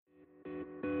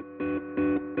Welcome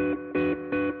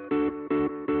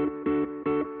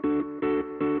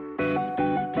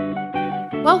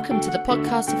to the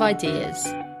Podcast of Ideas.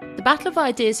 The Battle of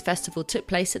Ideas Festival took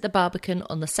place at the Barbican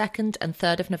on the 2nd and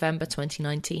 3rd of November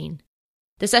 2019.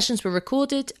 The sessions were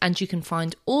recorded, and you can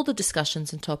find all the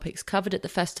discussions and topics covered at the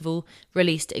festival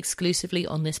released exclusively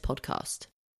on this podcast.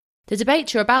 The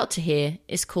debate you're about to hear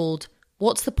is called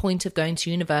What's the Point of Going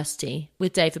to University?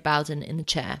 With David Bowden in the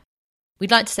chair. We'd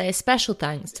like to say a special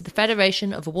thanks to the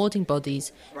Federation of Awarding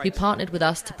Bodies who partnered with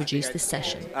us to produce this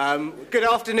session. Good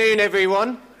afternoon,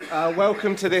 everyone.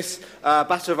 Welcome to this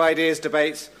Battle of Ideas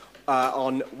debate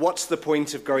on what's the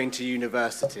point of going to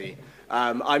university.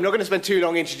 I'm not going to spend too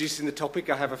long introducing the topic.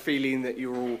 I have a feeling that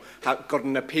you all have got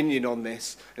an opinion on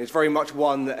this, and it's very much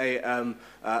one that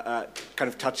kind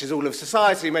of touches all of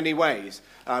society in many ways.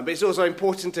 But it's also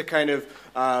important to kind of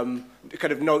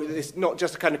note that it's not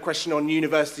just a kind of question on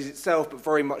universities itself, but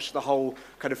very much the whole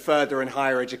kind of further and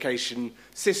higher education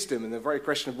system, and the very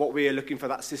question of what we are looking for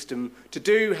that system to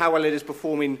do, how well it is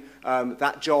performing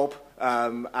that job,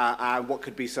 and what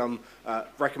could be some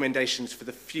recommendations for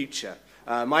the future.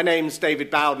 My name's David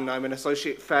Bowden. I'm an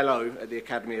Associate Fellow at the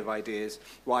Academy of Ideas,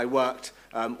 where I worked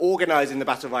organising the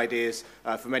Battle of Ideas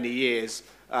for many years.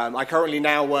 I currently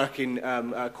now work in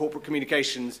corporate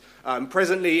communications,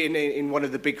 presently in one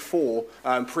of the big four,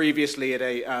 previously at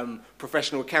a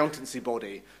professional accountancy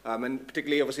body, and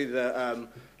particularly obviously the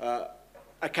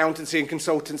accountancy and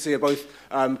consultancy are both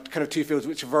kind of two fields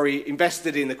which are very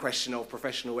invested in the question of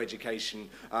professional education,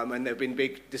 and there have been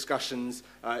big discussions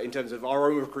in terms of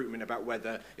our own recruitment about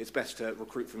whether it's best to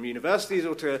recruit from universities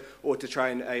or to try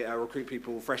and recruit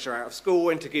people fresh out of school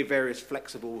and to give various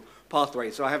flexible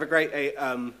pathways. So I have a great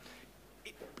kind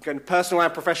of personal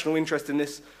and professional interest in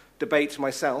this debate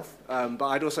myself, but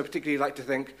I'd also particularly like to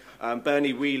thank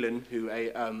Bernie Whelan, who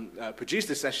produced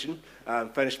this session,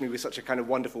 furnished me with such a kind of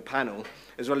wonderful panel,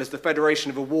 as well as the Federation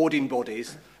of Awarding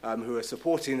Bodies, who are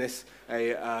supporting this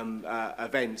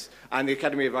event, and the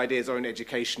Academy of Ideas Own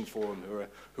Education Forum,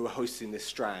 who are hosting this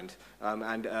strand.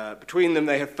 And between them,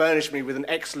 they have furnished me with an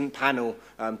excellent panel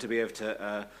to be able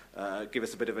to give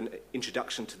us a bit of an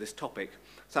introduction to this topic.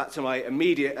 So to my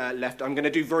immediate left, I'm going to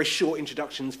do very short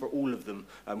introductions for all of them,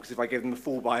 because if I gave them a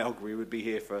full biography, we would be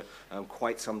here for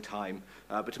quite some time.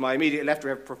 But to my immediate left, we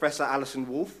have Professor Alison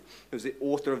Wolfe, who's the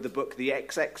author of the book The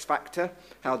XX Factor,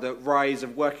 How the Rise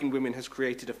of Working Women Has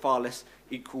Created a Far Less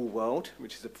Equal World,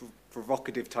 which is a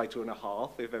provocative title and a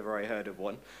half, if ever I heard of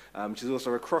one, which is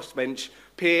also a crossbench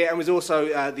peer, and was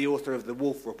also the author of the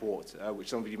Wolfe Report, which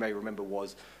some of you may remember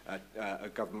was a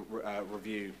government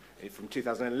review from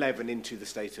 2011 into the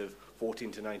state of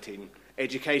 14 to 19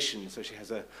 education. So she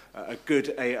has a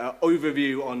good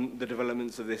overview on the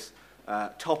developments of this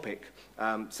topic.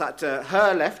 Sat to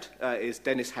her left is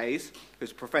Dennis Hayes,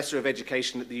 who's Professor of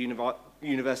Education at the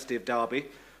University of Derby,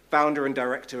 founder and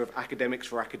director of Academics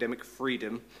for Academic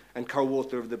Freedom, and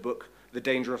co-author of the book The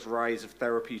Dangerous Rise of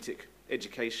Therapeutic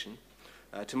Education.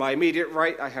 To my immediate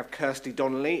right, I have Kirsty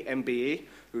Donnelly, MBE,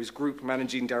 who is Group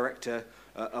Managing Director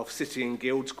of City and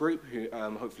Guilds Group, who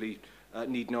hopefully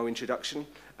need no introduction,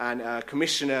 and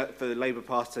Commissioner for the Labour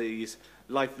Party's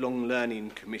Lifelong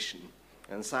Learning Commission.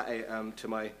 And to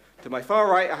my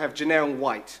far right, I have Janelle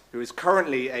White, who is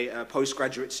currently a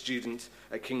postgraduate student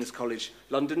at King's College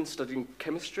London, studying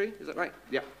chemistry. Is that right?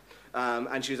 Yeah.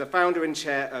 And she's a founder and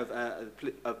chair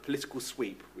of Political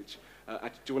Sweep, which, do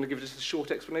you want to give us a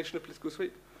short explanation of Political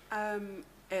Sweep?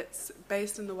 It's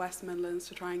based in the West Midlands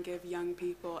to try and give young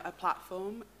people a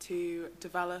platform to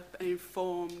develop an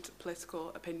informed political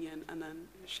opinion and then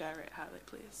share it how they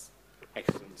please.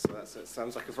 Excellent. So that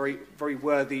sounds like a very, very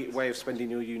worthy way of spending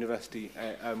your university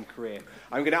career.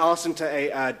 I'm going to ask them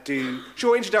to do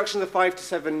short introductions of 5 to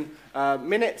 7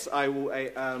 minutes. I will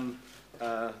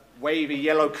wave a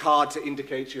yellow card to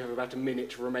indicate you have about a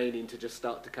minute remaining to just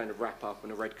start to kind of wrap up,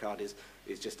 and a red card is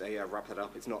just a wrap that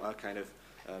up. It's not a kind of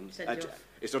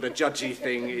it's not a judgy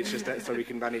thing. It's just so we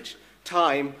can manage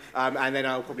time, and then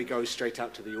I'll probably go straight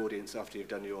out to the audience after you've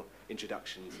done your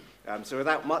introductions. So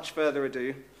without much further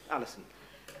ado, Alison.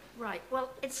 Right. Well,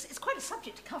 it's quite a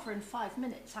subject to cover in 5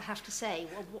 minutes, I have to say,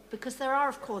 because there are,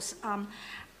 of course,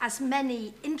 as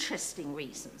many interesting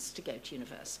reasons to go to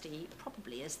university,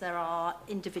 probably, as there are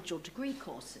individual degree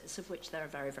courses, of which there are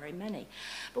very, very many.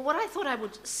 But what I thought I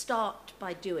would start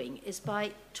by doing is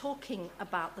by talking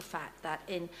about the fact that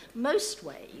in most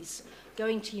ways,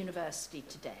 going to university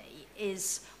today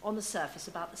is, on the surface,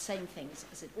 about the same things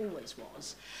as it always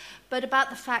was, but about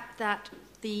the fact that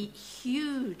the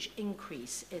huge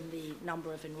increase in the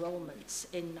number of enrollments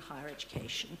in higher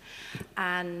education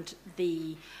and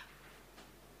the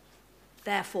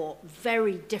therefore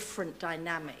very different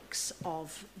dynamics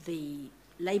of the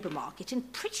labour market in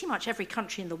pretty much every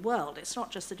country in the world, it's not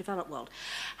just the developed world,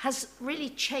 has really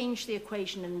changed the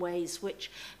equation in ways which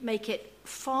make it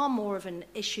far more of an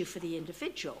issue for the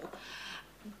individual,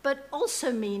 but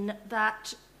also mean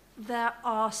that there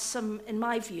are some, in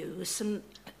my view, some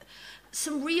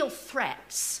real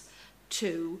threats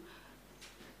to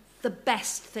the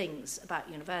best things about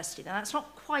university. Now, that's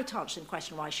not quite answering the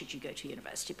question, why should you go to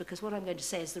university? Because what I'm going to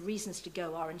say is the reasons to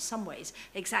go are in some ways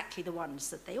exactly the ones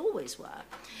that they always were.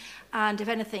 And if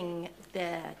anything,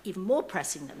 they're even more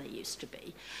pressing than they used to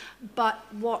be. But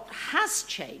what has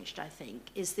changed, I think,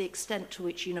 is the extent to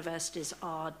which universities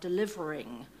are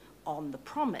delivering on the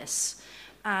promise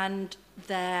and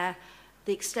the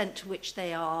extent to which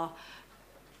they are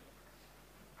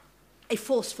a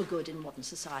force for good in modern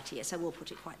society. Yes, I will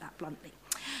put it quite that bluntly.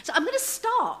 So I'm going to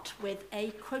start with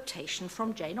a quotation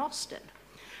from Jane Austen.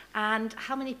 And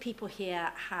how many people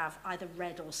here have either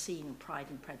read or seen Pride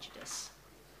and Prejudice?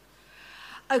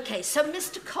 Okay, so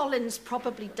Mr. Collins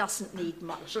probably doesn't need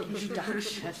much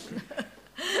introduction.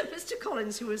 Mr.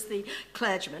 Collins, who was the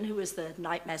clergyman, who was the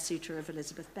nightmare suitor of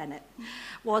Elizabeth Bennet,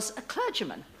 was a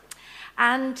clergyman.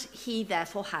 And he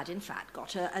therefore had, in fact,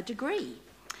 got a degree.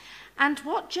 And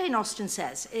what Jane Austen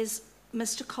says is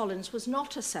Mr. Collins was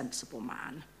not a sensible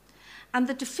man, and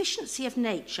the deficiency of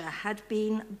nature had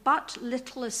been but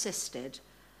little assisted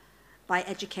by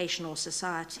education or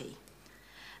society.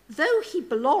 Though he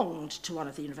belonged to one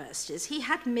of the universities, he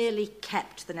had merely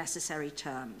kept the necessary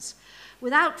terms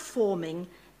without forming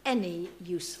any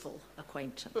useful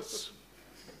acquaintance.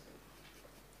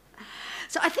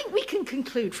 So I think we can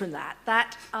conclude from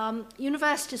that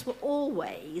universities were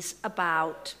always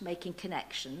about making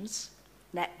connections,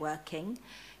 networking,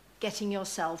 getting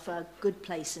yourself a good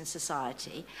place in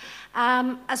society,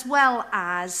 as well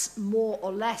as more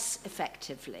or less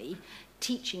effectively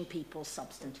teaching people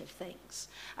substantive things.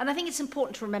 And I think it's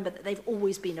important to remember that they've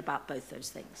always been about both those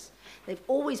things. They've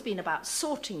always been about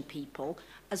sorting people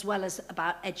as well as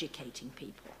about educating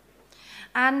people.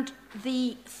 And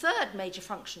the third major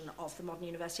function of the modern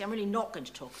university, I'm really not going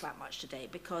to talk about much today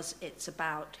because it's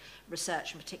about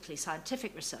research, and particularly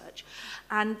scientific research.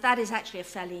 And that is actually a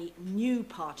fairly new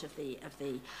part of the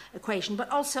equation, but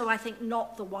also I think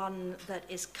not the one that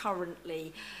is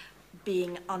currently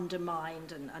being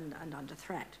undermined and under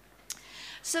threat.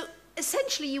 So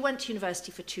essentially you went to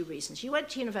university for two reasons. You went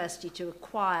to university to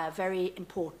acquire very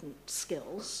important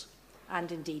skills, and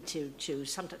indeed to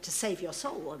save your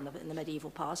soul in the medieval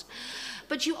past.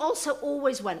 But you also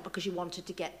always went because you wanted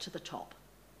to get to the top.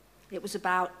 It was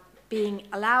about being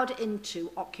allowed into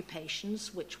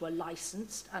occupations which were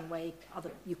licensed and where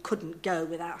you couldn't go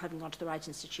without having gone to the right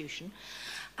institution.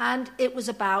 And it was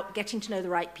about getting to know the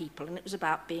right people, and it was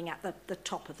about being at the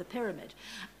top of the pyramid.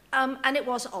 And it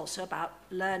was also about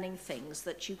learning things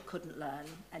that you couldn't learn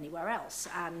anywhere else.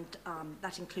 And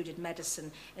that included medicine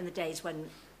in the days when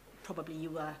probably you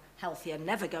were healthier,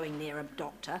 never going near a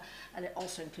doctor, and it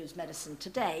also includes medicine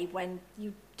today when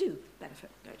you do benefit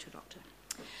go to a doctor.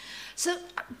 So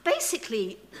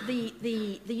basically,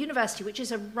 the university, which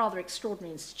is a rather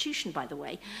extraordinary institution, by the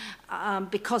way,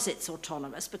 because it's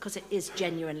autonomous, because it is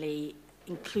genuinely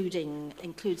includes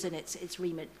in its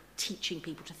remit teaching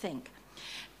people to think,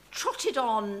 trotted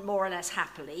on more or less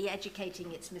happily, educating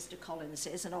its Mr.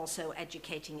 Collinses and also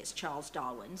educating its Charles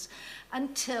Darwins,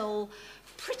 until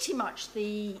pretty much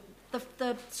the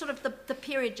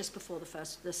period just before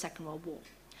the Second World War.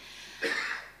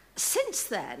 Since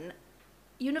then,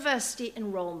 university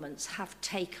enrollments have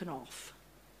taken off,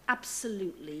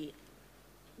 absolutely,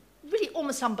 really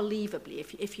almost unbelievably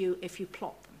if you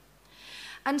plot them.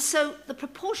 And so the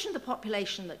proportion of the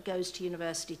population that goes to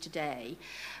university today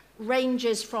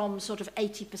ranges from sort of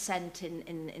 80%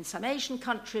 in some Asian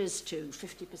countries to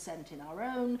 50% in our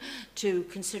own, to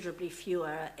considerably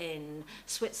fewer in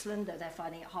Switzerland, though they're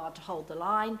finding it hard to hold the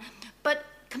line. But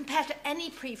compared to any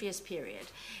previous period,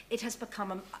 it has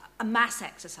become a mass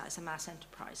exercise, a mass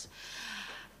enterprise.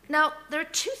 Now, there are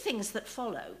two things that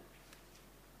follow.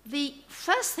 The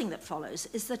first thing that follows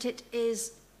is that it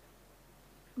is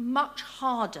much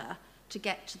harder to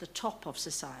get to the top of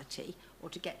society or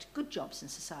to get good jobs in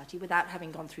society without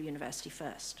having gone through university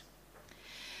first.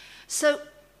 So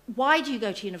why do you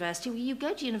go to university? Well, you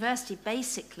go to university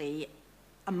basically,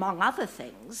 among other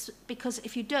things, because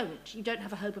if you don't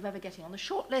have a hope of ever getting on the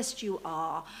shortlist. You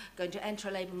are going to enter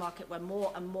a labour market where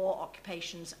more and more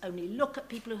occupations only look at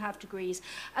people who have degrees,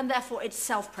 and therefore it's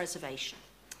self-preservation.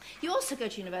 You also go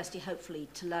to university, hopefully,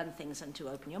 to learn things and to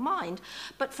open your mind,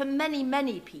 but for many,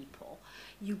 many people,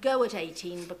 you go at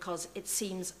 18 because it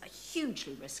seems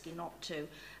hugely risky not to,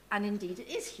 and indeed it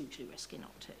is hugely risky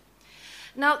not to.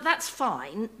 Now, that's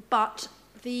fine, but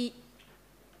the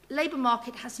labour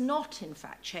market has not, in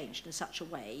fact, changed in such a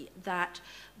way that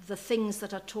the things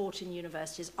that are taught in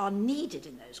universities are needed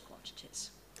in those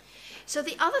quantities. So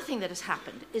the other thing that has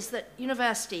happened is that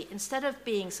university, instead of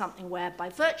being something where by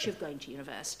virtue of going to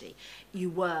university, you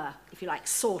were, if you like,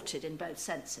 sorted in both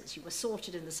senses. You were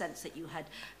sorted in the sense that you had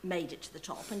made it to the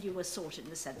top, and you were sorted in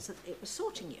the sense that it was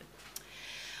sorting you.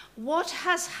 What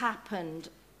has happened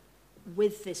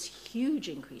with this huge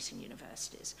increase in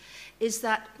universities is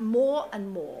that more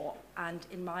and more, and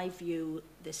in my view,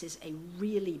 this is a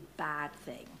really bad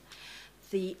thing,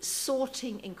 the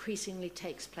sorting increasingly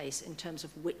takes place in terms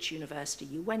of which university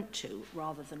you went to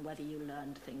rather than whether you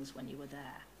learned things when you were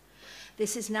there.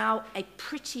 This is now a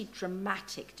pretty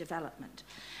dramatic development.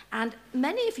 And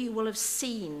many of you will have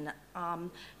seen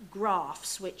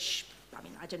graphs which, I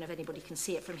mean, I don't know if anybody can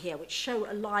see it from here, which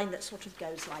show a line that sort of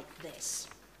goes like this.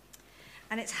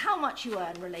 And it's how much you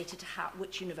earn related to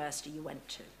which university you went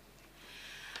to.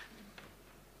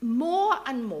 More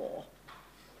and more,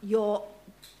 your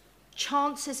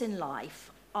chances in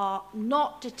life are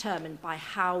not determined by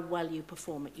how well you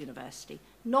perform at university,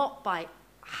 not by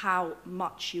how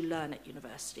much you learn at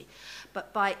university,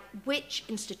 but by which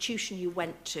institution you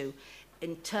went to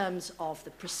in terms of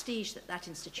the prestige that that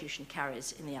institution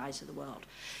carries in the eyes of the world.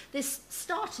 This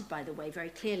started, by the way, very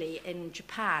clearly in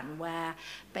Japan, where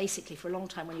basically for a long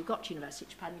time when you got to university in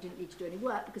Japan, you didn't need to do any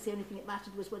work because the only thing that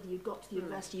mattered was whether you'd got to the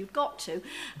university you'd got to,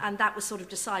 and that was sort of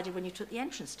decided when you took the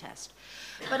entrance test.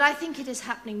 But I think it is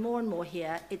happening more and more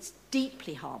here. It's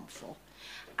deeply harmful,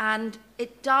 and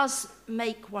it does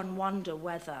make one wonder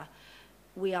whether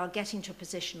we are getting to a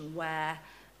position where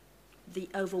the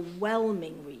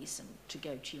overwhelming reason to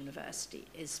go to university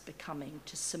is becoming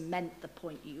to cement the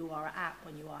point you are at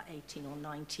when you are 18 or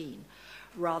 19,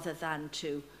 rather than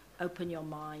to open your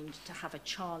mind, to have a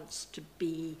chance to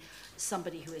be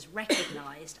somebody who is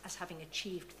recognised as having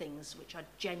achieved things which are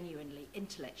genuinely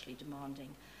intellectually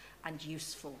demanding and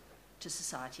useful to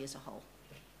society as a whole.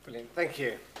 Brilliant. Thank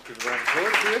you. Give a round of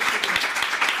applause.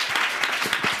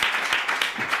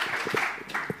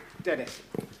 Dennis.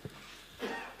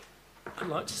 I'd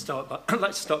like to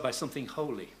start by something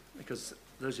holy, because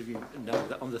those of you know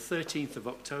that on the 13th of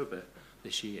October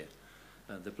this year,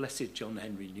 the Blessed John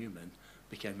Henry Newman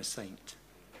became a saint.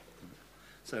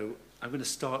 So I'm going to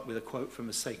start with a quote from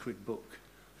a sacred book,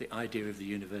 The Idea of the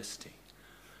University,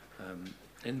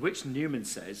 in which Newman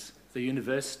says, "The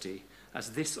university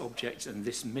has this object and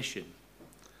this mission.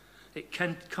 It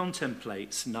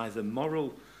contemplates neither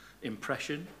moral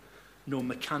impression nor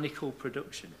mechanical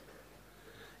production.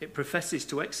 It professes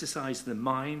to exercise the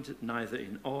mind neither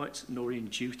in art nor in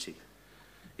duty.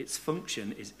 Its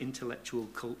function is intellectual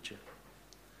culture.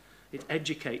 It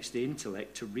educates the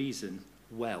intellect to reason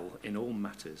well in all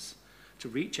matters, to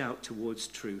reach out towards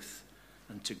truth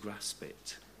and to grasp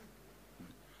it."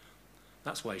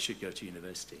 That's why you should go to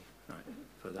university, right,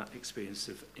 for that experience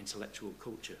of intellectual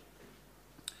culture.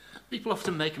 People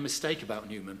often make a mistake about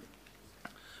Newman,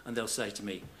 and they'll say to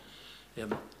me,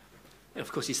 of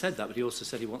course, he said that, but he also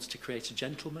said he wants to create a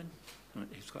gentleman.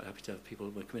 He's quite happy to have people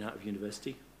who are coming out of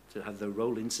university to have their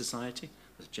role in society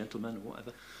as a gentleman or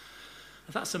whatever.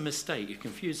 And that's a mistake.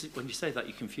 When you say that,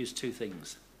 you confuse two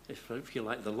things. If you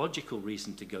like, the logical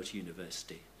reason to go to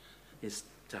university is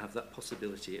to have that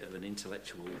possibility of an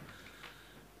intellectual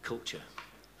culture.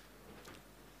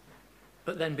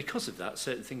 But then, because of that,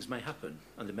 certain things may happen,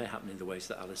 and they may happen in the ways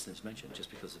that Alison has mentioned, just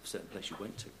because of a certain place you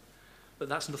went to. But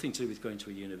that's nothing to do with going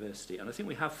to a university. And I think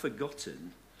we have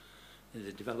forgotten, in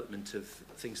the development of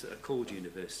things that are called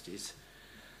universities,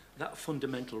 that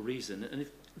fundamental reason. And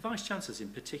if Vice Chancellors in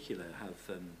particular have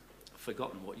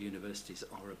forgotten what universities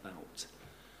are about,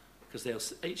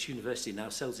 because each university now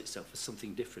sells itself as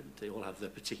something different. They all have their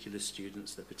particular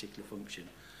students, their particular function.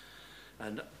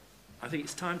 And I think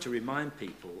it's time to remind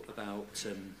people about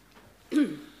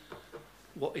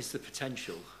what is the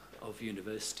potential of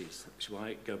universities, which is why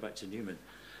I go back to Newman.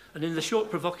 And in the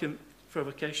short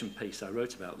provocation piece I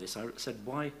wrote about this, I said,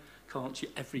 why can't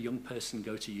every young person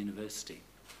go to university?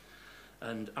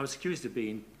 And I was accused of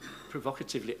being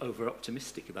provocatively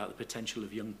over-optimistic about the potential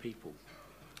of young people.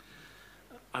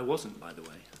 I wasn't, by the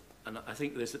way. And I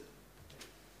think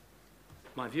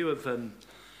my view of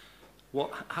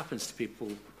what happens to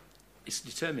people is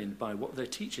determined by what their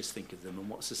teachers think of them and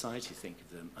what society think of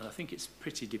them. And I think it's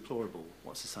pretty deplorable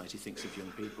what society thinks of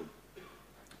young people.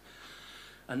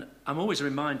 And I'm always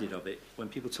reminded of it when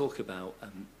people talk about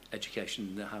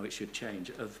education and how it should change,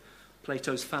 of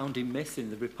Plato's founding myth in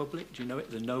the Republic. Do you know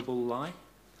it? The Noble Lie?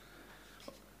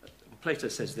 Plato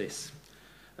says this: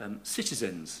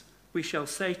 Citizens, we shall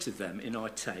say to them in our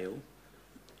tale,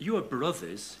 you are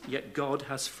brothers, yet God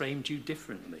has framed you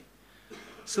differently.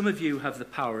 Some of you have the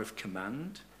power of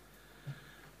command,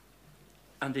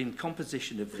 and in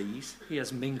composition of these he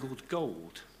has mingled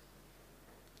gold.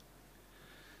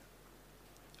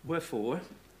 Wherefore,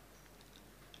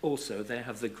 also they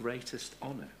have the greatest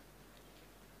honour.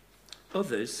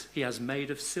 Others he has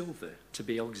made of silver to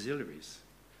be auxiliaries.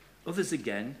 Others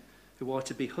again, who are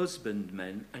to be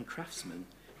husbandmen and craftsmen,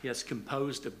 he has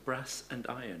composed of brass and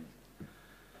iron.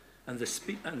 And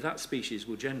that species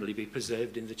will generally be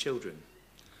preserved in the children.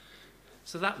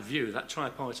 So that view, that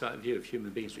tripartite view of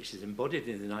human beings, which is embodied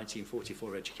in the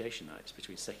 1944 Education Act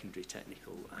between secondary,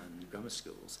 technical and grammar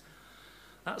schools,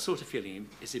 that sort of feeling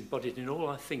is embodied in all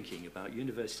our thinking about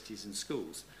universities and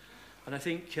schools. And I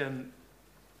think you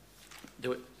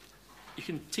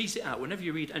can tease it out. Whenever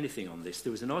you read anything on this,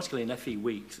 there was an article in FE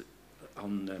Week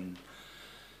on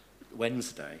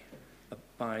Wednesday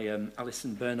by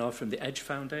Alison Bernard from the Edge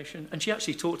Foundation, and she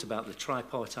actually talked about the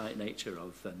tripartite nature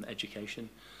of education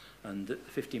and the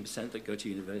 15% that go to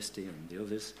university and the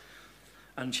others.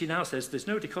 And she now says there's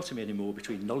no dichotomy anymore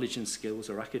between knowledge and skills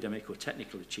or academic or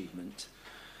technical achievement.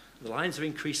 The lines are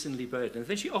increasingly blurred. And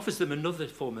then she offers them another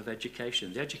form of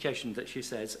education, the education that she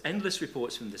says endless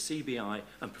reports from the CBI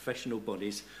and professional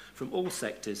bodies from all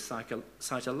sectors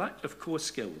cite a lack of core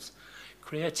skills,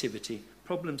 creativity,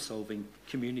 problem solving,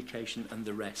 communication and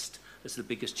the rest as the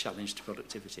biggest challenge to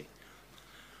productivity.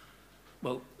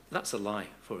 Well, that's a lie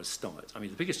for a start. I mean,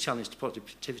 the biggest challenge to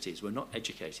productivity is we're not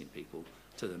educating people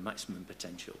to their maximum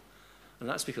potential. And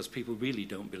that's because people really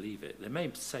don't believe it. They may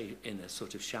say in a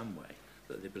sort of sham way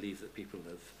that they believe that people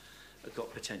have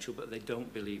got potential, but they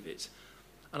don't believe it.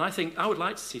 And I think I would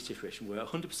like to see a situation where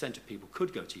 100% of people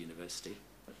could go to university,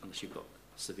 unless you've got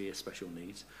severe special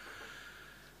needs.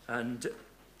 And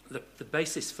the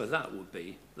basis for that would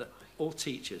be that all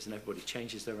teachers and everybody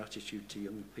changes their attitude to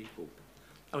young people.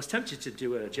 I was tempted to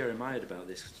do a Jeremiah about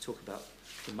this, to talk about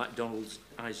the McDonald's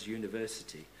Eyes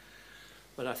University.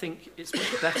 But I think it's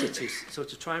much better to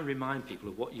sort of try and remind people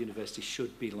of what university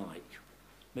should be like.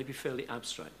 Maybe fairly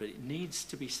abstract, but it needs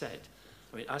to be said.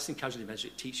 I mean, Aston Casualty Measure,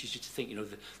 it teaches you to think,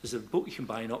 there's a book you can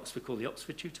buy in Oxford called the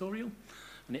Oxford Tutorial,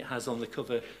 and it has on the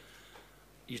cover,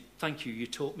 thank you, you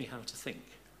taught me how to think.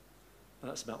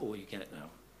 Well, that's about all you get now.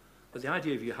 But the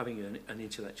idea of you having an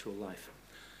intellectual life.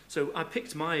 So I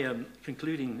picked my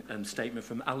concluding statement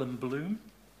from Alan Bloom,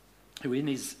 who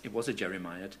it was a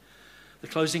Jeremiad, The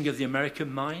Closing of the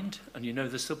American Mind, and you know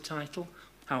the subtitle,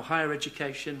 How Higher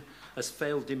Education Has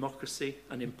Failed Democracy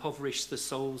and Impoverished the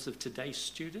Souls of Today's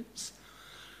Students.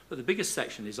 But the biggest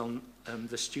section is on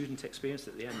the student experience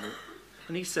at the end.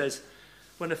 And he says,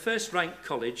 when a first-ranked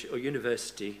college or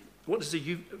university, what does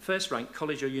a first-ranked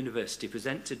college or university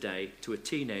present today to a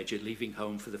teenager leaving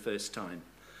home for the first time?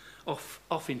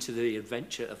 Off into the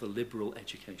adventure of a liberal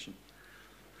education.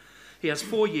 He has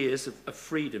 4 years of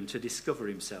freedom to discover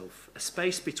himself, a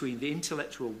space between the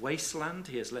intellectual wasteland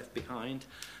he has left behind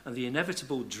and the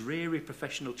inevitable dreary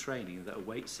professional training that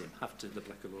awaits him after the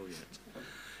baccalaureate.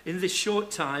 In this short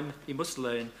time, he must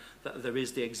learn that there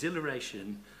is the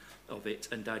exhilaration of it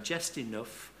and digest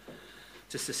enough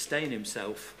to sustain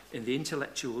himself in the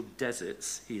intellectual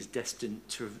deserts he is destined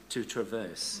to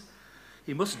traverse.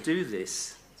 He must do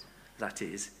this, that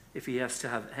is, if he has to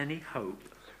have any hope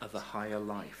of a higher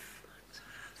life.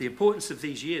 The importance of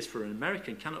these years for an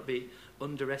American cannot be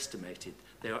underestimated.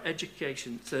 They are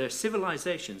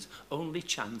civilization's only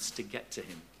chance to get to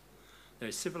him. There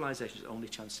is civilization's only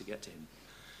chance to get to him.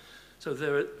 So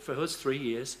there are, for us, 3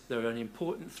 years. There are an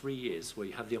important 3 years where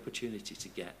you have the opportunity to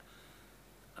get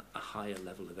a higher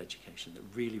level of education that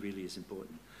really, really is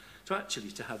important.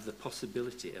 To have the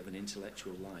possibility of an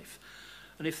intellectual life.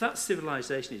 And if that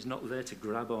civilization is not there to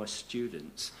grab our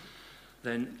students,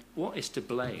 then what is to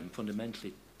blame,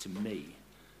 fundamentally, to me,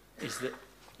 is that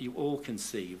you all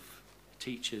conceive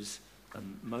teachers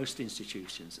and most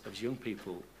institutions of young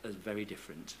people as very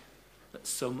different. That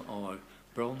some are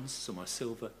bronze, some are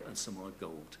silver, and some are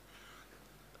gold.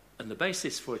 And the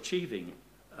basis for achieving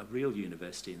a real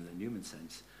university in the Newman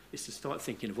sense is to start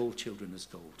thinking of all children as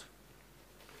gold.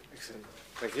 Excellent.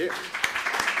 Thank you.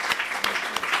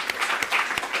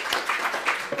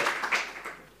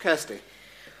 Kirsty.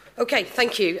 Okay,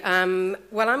 thank you.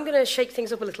 Well, I'm going to shake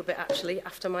things up a little bit, actually,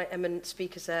 after my eminent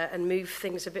speakers there, and move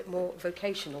things a bit more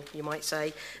vocational, you might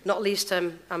say. Not least,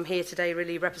 I'm here today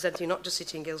really representing not just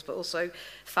City and Guilds, but also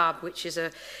FAB, which is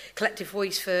a collective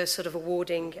voice for sort of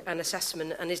awarding and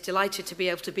assessment, and is delighted to be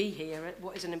able to be here at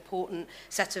what is an important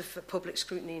set of public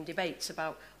scrutiny and debates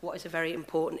about what is a very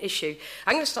important issue.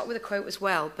 I'm going to start with a quote as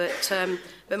well, but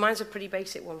mine's a pretty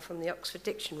basic one from the Oxford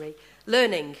Dictionary.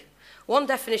 Learning. One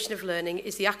definition of learning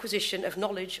is the acquisition of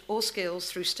knowledge or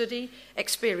skills through study,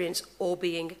 experience, or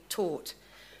being taught.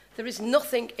 There is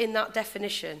nothing in that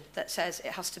definition that says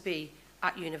it has to be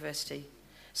at university.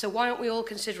 So why aren't we all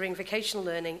considering vocational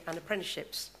learning and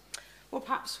apprenticeships? Well,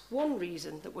 perhaps one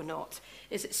reason that we're not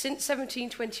is that since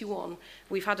 1721,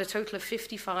 we've had a total of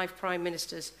 55 prime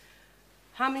ministers.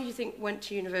 How many do you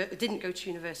think didn't go to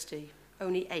university?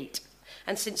 Only 8.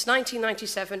 And since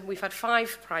 1997, we've had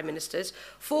 5 prime ministers,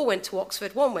 4 went to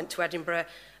Oxford, 1 went to Edinburgh.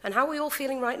 And how are we all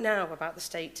feeling right now about the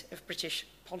state of British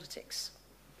politics?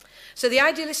 So the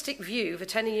idealistic view of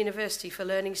attending university for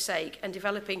learning's sake and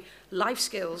developing life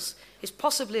skills is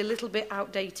possibly a little bit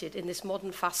outdated in this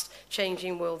modern,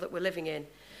 fast-changing world that we're living in.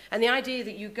 And the idea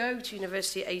that you go to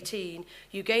university at 18,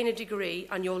 you gain a degree,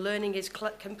 and your learning is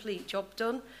complete, job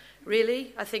done,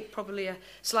 really, I think probably a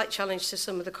slight challenge to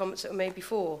some of the comments that were made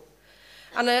before.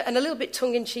 And a little bit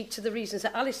tongue-in-cheek to the reasons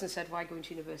that Alison said why going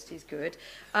to university is good.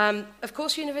 Of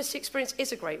course, university experience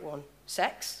is a great one.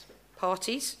 Sex,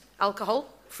 parties, alcohol,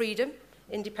 freedom,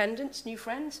 independence, new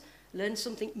friends. Learn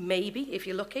something, maybe, if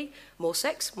you're lucky. More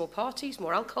sex, more parties,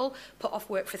 more alcohol. Put off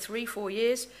work for 3-4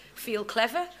 years. Feel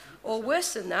clever. Or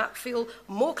worse than that, feel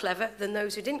more clever than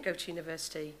those who didn't go to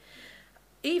university.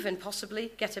 Even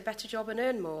possibly get a better job and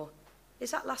earn more.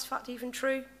 Is that last fact even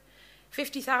true?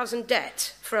 50,000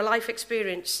 debt for a life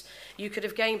experience you could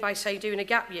have gained by, say, doing a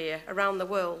gap year around the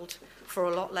world for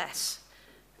a lot less.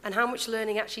 And how much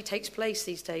learning actually takes place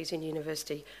these days in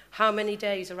university? How many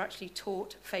days are actually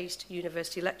taught faced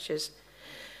university lectures?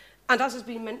 And as has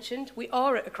been mentioned, we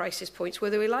are at a crisis point,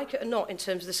 whether we like it or not, in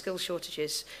terms of the skill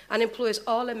shortages. And employers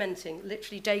are lamenting,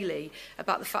 literally daily,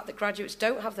 about the fact that graduates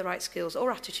don't have the right skills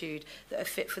or attitude that are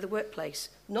fit for the workplace.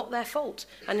 Not their fault.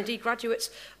 And indeed,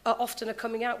 graduates are often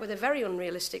coming out with a very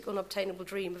unrealistic, unobtainable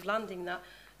dream of landing that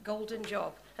golden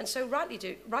job. And so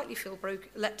rightly feel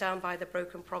let down by the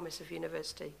broken promise of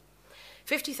university.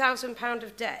 £50,000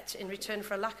 of debt in return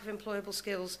for a lack of employable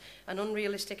skills and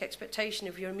unrealistic expectation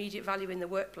of your immediate value in the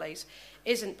workplace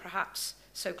isn't perhaps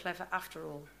so clever after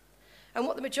all. And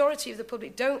what the majority of the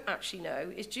public don't actually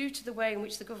know is due to the way in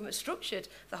which the government structured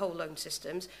the whole loan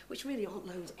systems, which really aren't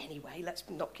loans anyway, let's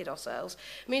not kid ourselves,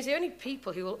 means the only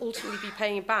people who will ultimately be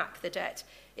paying back the debt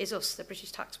is us, the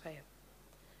British taxpayer.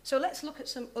 So let's look at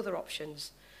some other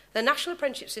options. The national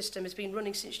apprenticeship system has been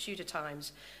running since Tudor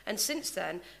times, and since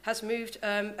then has moved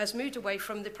away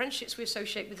from the apprenticeships we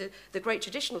associate with the great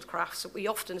traditional crafts that we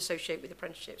often associate with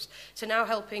apprenticeships, to now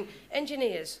helping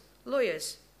engineers,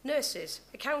 lawyers, nurses,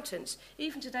 accountants,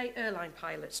 even today airline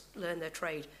pilots learn their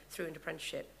trade through an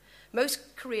apprenticeship.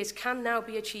 Most careers can now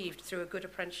be achieved through a good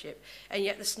apprenticeship, and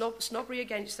yet the snobbery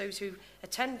against those who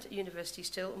attend university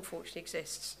still unfortunately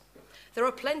exists. There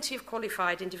are plenty of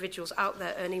qualified individuals out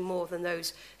there earning more than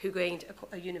those who gained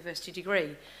a university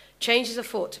degree. Change is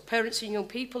afoot. Parents and young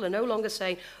people are no longer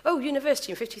saying, oh,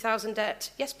 university and 50,000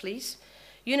 debt. Yes, please.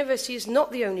 University is not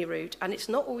the only route, and it's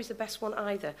not always the best one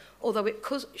either, although it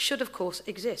should, of course,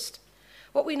 exist.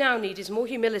 What we now need is more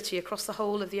humility across the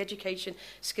whole of the education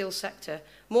skills sector.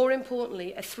 More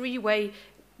importantly, a three-way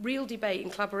real debate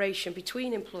and collaboration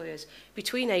between employers,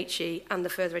 between HE and the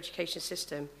further education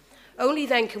system. Only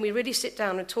then can we really sit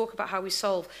down and talk about how we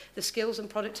solve the skills and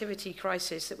productivity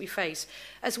crisis that we face,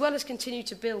 as well as continue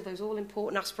to build those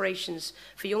all-important aspirations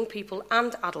for young people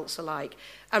and adults alike,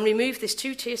 and remove this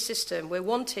two-tier system where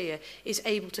one tier is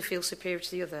able to feel superior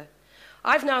to the other.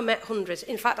 I've now met hundreds,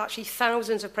 in fact actually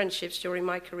thousands of apprenticeships during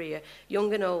my career,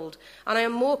 young and old, and I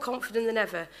am more confident than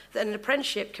ever that an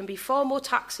apprenticeship can be far more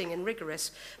taxing and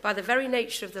rigorous by the very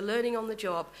nature of the learning on the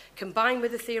job, combined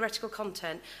with the theoretical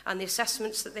content and the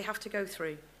assessments that they have to go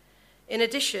through. In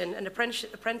addition, an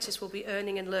apprentice will be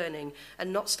earning and learning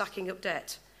and not stacking up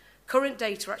debt. Current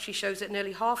data actually shows that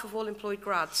nearly half of all employed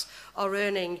grads are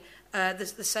earning the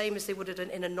same as they would have done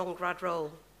in a non-grad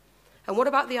role. And what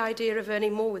about the idea of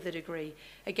earning more with a degree?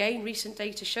 Again, recent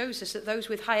data shows us that those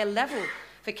with higher level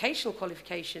vocational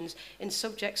qualifications in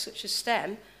subjects such as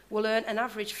STEM will earn an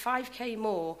average 5k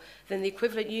more than the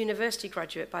equivalent university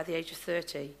graduate by the age of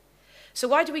 30. So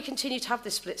why do we continue to have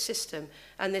this split system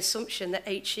and the assumption that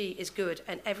HE is good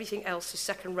and everything else is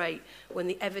second rate when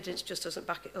the evidence just doesn't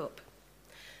back it up?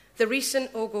 The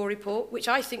recent Orgore report, which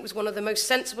I think was one of the most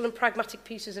sensible and pragmatic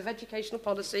pieces of educational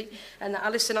policy, and that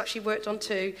Alison actually worked on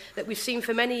too, that we've seen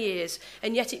for many years,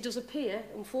 and yet it does appear,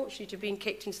 unfortunately, to have been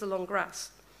kicked into the long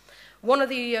grass. One of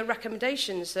the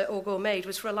recommendations that Orgore made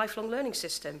was for a lifelong learning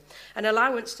system, an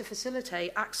allowance to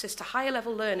facilitate access to higher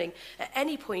level learning at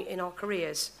any point in our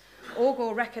careers.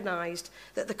 Orgore recognised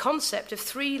that the concept of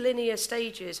 3 linear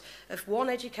stages of 1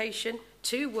 education,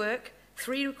 2 work,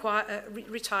 3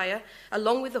 retire,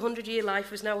 along with the 100-year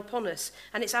life, was now upon us,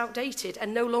 and it's outdated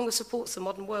and no longer supports the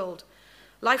modern world.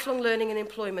 Lifelong learning and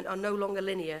employment are no longer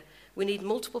linear. We need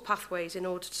multiple pathways in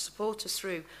order to support us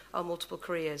through our multiple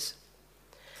careers.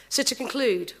 So to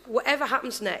conclude, whatever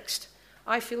happens next,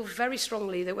 I feel very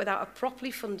strongly that without a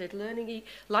properly funded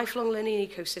lifelong learning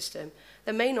ecosystem,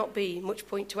 there may not be much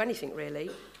point to anything really.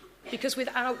 Because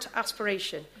without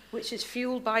aspiration, which is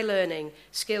fueled by learning,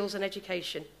 skills and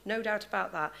education, no doubt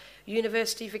about that,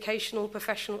 university, vocational,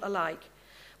 professional alike,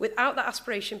 without that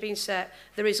aspiration being set,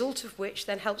 the result of which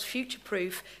then helps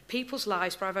future-proof people's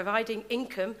lives by providing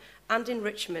income and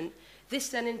enrichment, this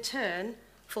then in turn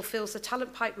fulfills the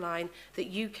talent pipeline that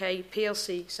UK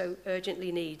PLC so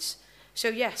urgently needs. So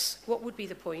yes, what would be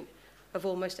the point of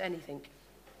almost anything?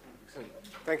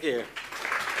 Thank you.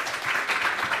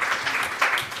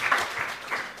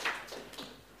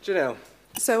 Janelle.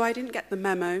 So I didn't get the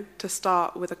memo to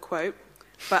start with a quote,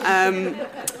 but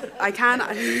I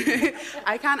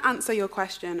can answer your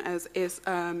question as is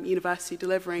university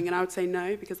delivering, and I would say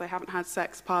no, because I haven't had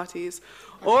sex, parties,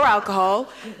 or alcohol,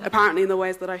 apparently in the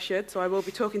ways that I should, so I will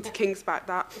be talking to Kings about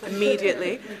that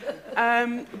immediately.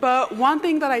 But one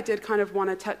thing that I did kind of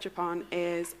want to touch upon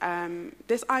is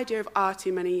this idea of are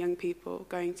too many young people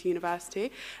going to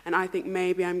university, and I think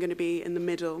maybe I'm going to be in the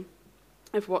middle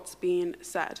of what's being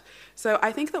said. So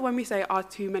I think that when we say are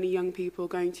too many young people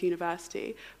going to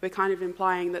university, we're kind of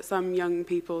implying that some young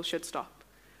people should stop.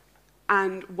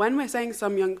 And when we're saying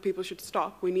some young people should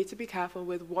stop, we need to be careful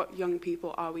with what young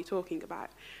people are we talking about.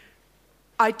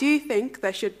 I do think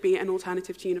there should be an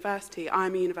alternative to university.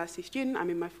 I'm a university student, I'm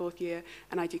in my 4th year,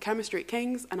 and I do chemistry at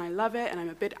King's, and I love it, and I'm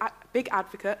a big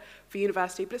advocate for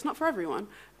university, but it's not for everyone.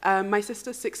 My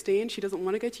sister's 16, she doesn't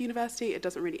want to go to university, it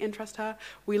doesn't really interest her.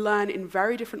 We learn in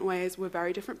very different ways, we're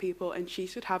very different people, and she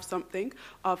should have something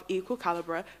of equal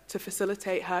calibre to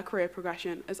facilitate her career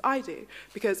progression as I do.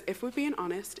 Because if we're being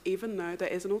honest, even though there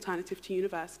is an alternative to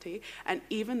university, and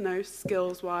even though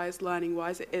skills-wise,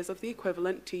 learning-wise, it is of the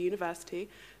equivalent to university,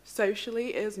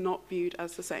 socially it is not viewed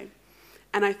as the same.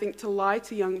 And I think to lie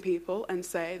to young people and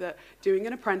say that doing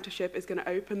an apprenticeship is going to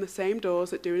open the same doors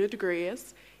that doing a degree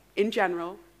is, in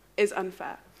general, is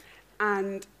unfair.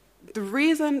 And the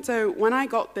reason, so when I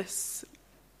got this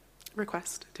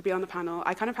request to be on the panel,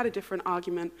 I kind of had a different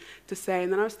argument to say,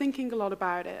 and then I was thinking a lot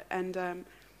about it. And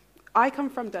I come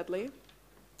from Dudley,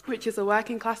 which is a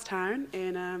working class town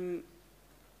in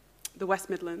the West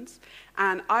Midlands,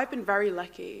 and I've been very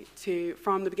lucky to,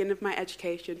 from the beginning of my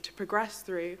education, to progress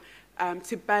through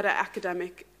to better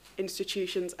academic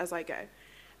institutions as I go.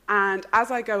 And as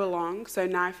I go along, so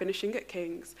now finishing at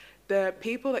King's, the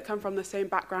people that come from the same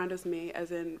background as me,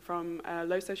 as in from a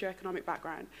low socioeconomic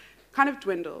background, kind of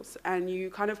dwindles, and you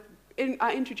kind of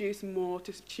are introduced more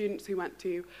to students who went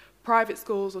to private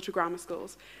schools or to grammar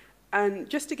schools. And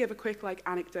just to give a quick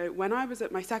anecdote, when I was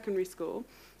at my secondary school,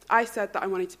 I said that I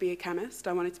wanted to be a chemist.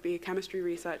 I wanted to be a chemistry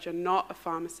researcher, not a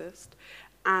pharmacist.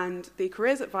 And the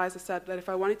careers advisor said that if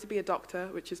I wanted to be a doctor,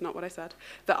 which is not what I said,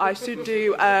 that I should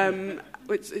do,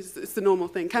 which is it's the normal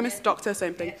thing, chemist, doctor,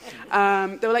 same thing.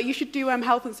 They were like, you should do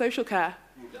health and social care.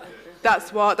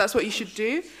 That's what you should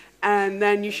do. And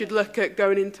then you should look at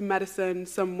going into medicine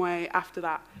some way after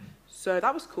that. So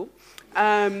that was cool.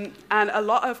 And a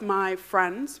lot of my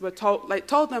friends were told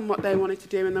them what they wanted to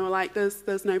do, and they were like,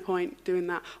 there's no point doing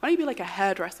that. Why don't you be like a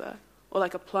hairdresser or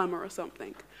like a plumber or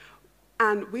something?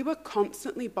 And we were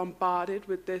constantly bombarded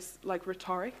with this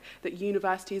rhetoric that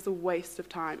university is a waste of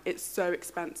time. It's so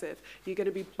expensive. You're going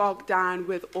to be bogged down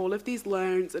with all of these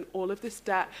loans and all of this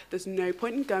debt. There's no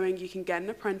point in going. You can get an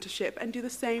apprenticeship and do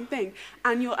the same thing,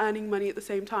 and you're earning money at the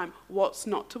same time. What's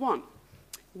not to want?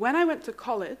 When I went to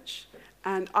college,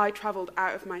 and I travelled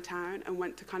out of my town and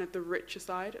went to kind of the richer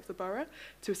side of the borough,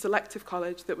 to a selective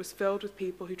college that was filled with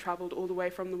people who travelled all the way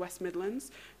from the West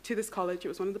Midlands to this college. It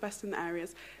was one of the best in the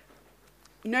areas.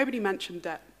 Nobody mentioned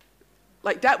debt.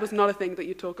 Debt was not a thing that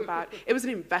you talk about. It was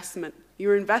an investment. You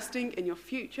were investing in your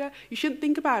future. You shouldn't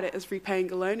think about it as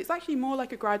repaying a loan. It's actually more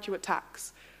like a graduate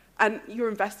tax. And you're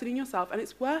invested in yourself, and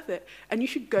it's worth it. And you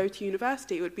should go to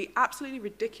university. It would be absolutely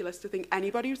ridiculous to think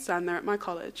anybody would stand there at my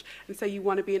college and say, you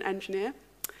want to be an engineer?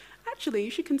 Actually,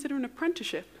 you should consider an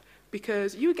apprenticeship,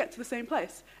 because you would get to the same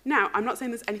place. Now, I'm not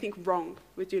saying there's anything wrong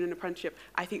with doing an apprenticeship.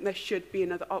 I think there should be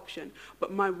another option.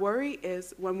 But my worry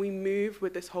is when we move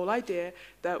with this whole idea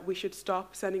that we should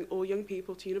stop sending all young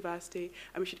people to university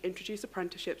and we should introduce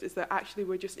apprenticeships, is that actually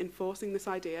we're just enforcing this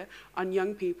idea on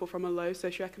young people from a low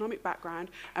socioeconomic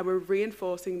background, and we're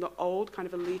reinforcing the old kind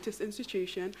of elitist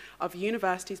institution of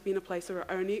universities being a place that are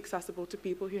only accessible to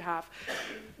people who have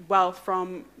wealth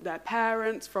from their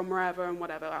parents, from wherever and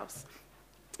whatever else.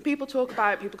 People talk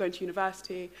about people going to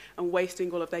university and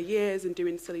wasting all of their years and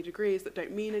doing silly degrees that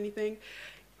don't mean anything.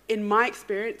 In my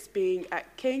experience being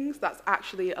at King's, that's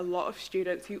actually a lot of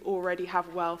students who already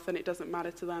have wealth and it doesn't matter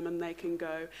to them and they can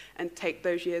go and take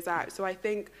those years out. So I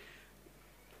think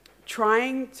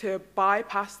trying to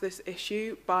bypass this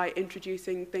issue by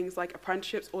introducing things like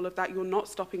apprenticeships, all of that, you're not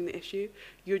stopping the issue.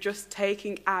 You're just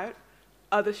taking out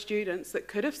other students that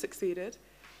could have succeeded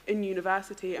in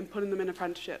university and putting them in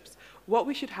apprenticeships. What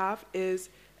we should have is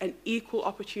an equal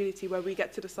opportunity where we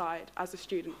get to decide as a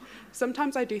student.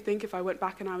 Sometimes I do think if I went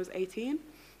back and I was 18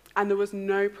 and there was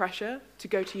no pressure to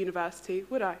go to university,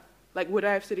 would I? Like, would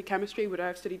I have studied chemistry? Would I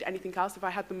have studied anything else if I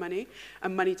had the money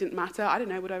and money didn't matter? I don't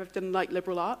know, would I have done like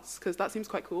liberal arts? Because that seems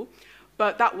quite cool.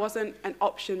 But that wasn't an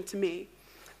option to me.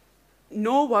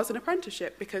 Nor was an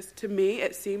apprenticeship, because to me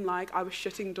it seemed like I was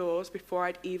shutting doors before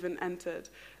I'd even entered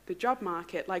the job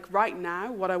market. Like right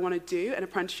now, what I want to do, an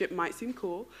apprenticeship might seem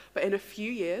cool, but in a few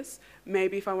years,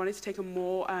 maybe if I wanted to take a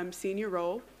more senior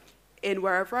role in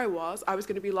wherever I was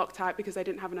going to be locked out because I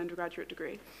didn't have an undergraduate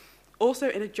degree. Also,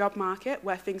 in a job market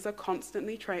where things are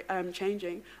constantly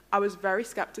changing, I was very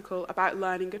skeptical about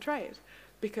learning a trade,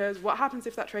 because what happens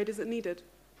if that trade isn't needed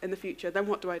in the future? Then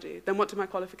what do I do? Then what do my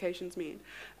qualifications mean?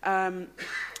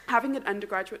 Having an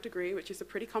undergraduate degree, which is a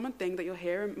pretty common thing that you'll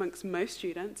hear amongst most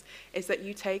students, is that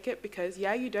you take it because,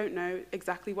 yeah, you don't know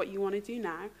exactly what you want to do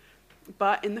now,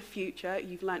 but in the future,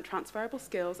 you've learnt transferable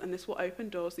skills, and this will open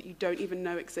doors that you don't even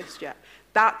know exist yet.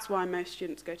 That's why most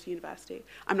students go to university.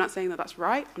 I'm not saying that that's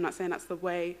right. I'm not saying that's the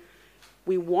way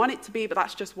we want it to be, but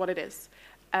that's just what it is.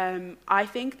 I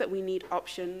think that we need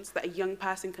options that a young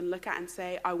person can look at and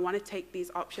say, I want to take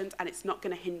these options and it's not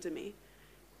going to hinder me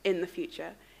in the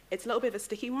future. It's a little bit of a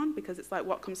sticky one, because it's like,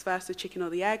 what comes first, the chicken or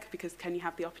the egg? Because can you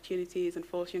have the opportunities and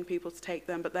force young people to take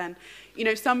them? But then, you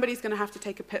know, somebody's going to have to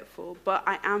take a pitfall. But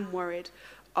I am worried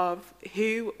of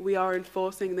who we are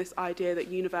enforcing this idea that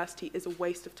university is a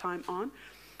waste of time on,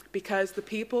 because the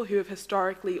people who have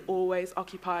historically always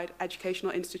occupied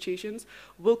educational institutions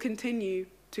will continue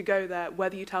to go there,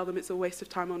 whether you tell them it's a waste of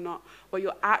time or not. What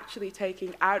you're actually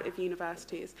taking out of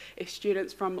universities is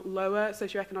students from lower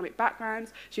socioeconomic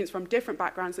backgrounds, students from different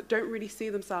backgrounds that don't really see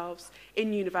themselves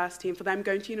in university, and for them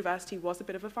going to university was a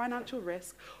bit of a financial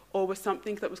risk or was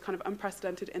something that was kind of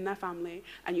unprecedented in their family,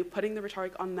 and you're putting the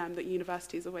rhetoric on them that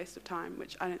university is a waste of time,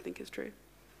 which I don't think is true.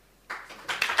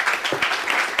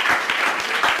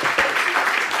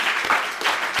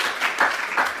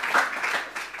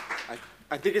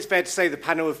 I think it's fair to say the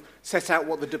panel have set out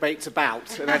what the debate's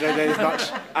about, and I don't know there's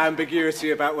much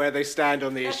ambiguity about where they stand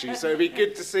on the issue. So it'd be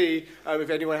good to see if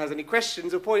anyone has any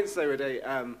questions or points they would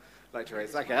like to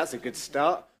raise. Okay, that's a good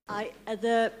start.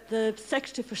 The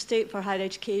Secretary for State for Higher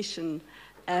Education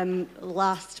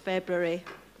last February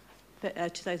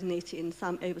 2018,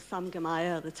 it was Sam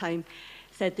Gamaya at the time,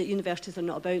 said that universities are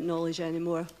not about knowledge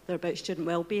anymore, they're about student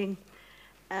well-being.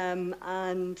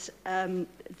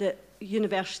 That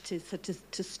universities are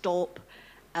to stop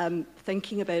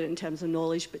thinking about it in terms of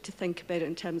knowledge, but to think about it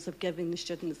in terms of giving the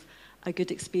students a good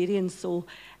experience. So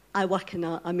I work in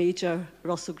a major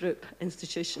Russell Group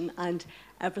institution, and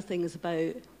everything is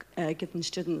about giving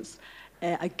students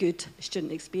a good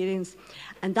student experience.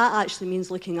 And that actually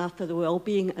means looking after their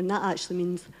well-being, and that actually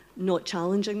means not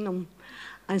challenging them.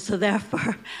 And so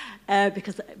therefore,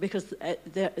 because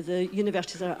the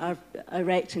universities are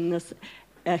erecting this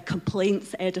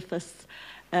complaints edifice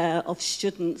of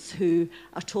students who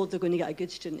are told they're going to get a good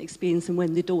student experience, and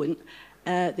when they don't,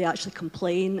 they actually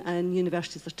complain, and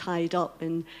universities are tied up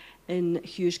in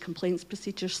huge complaints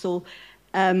procedures. So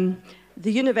the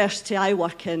university I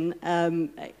work in,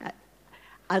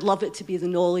 I'd love it to be the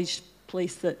knowledge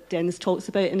place that Dennis talks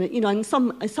about, and you know, on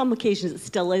some occasions it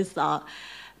still is that.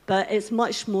 But it's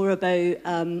much more about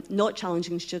not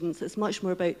challenging students. It's much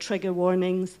more about trigger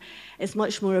warnings. It's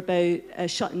much more about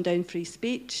shutting down free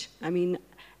speech. I mean,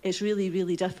 it's really,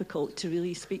 really difficult to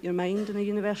really speak your mind in a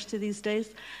university these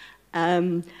days.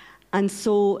 And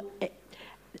so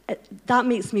that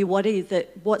makes me worry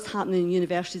that what's happening in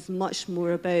universities is much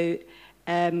more about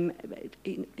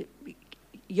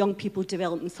young people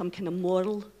developing some kind of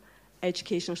moral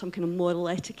education or some kind of moral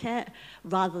etiquette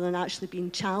rather than actually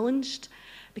being challenged.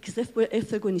 because if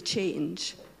they're going to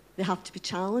change, they have to be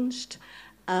challenged,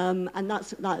 and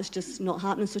that is just not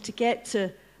happening. So to get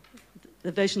to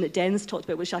the vision that Dennis talked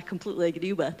about, which I completely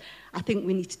agree with, I think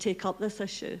we need to take up this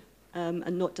issue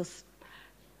and not just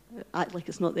act like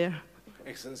it's not there.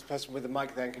 Excellent. This person with the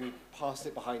mic then, can you pass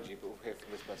it behind you? But we'll hear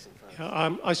from this person first.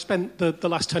 I spent the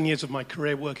last 10 years of my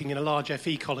career working in a large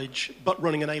FE college, but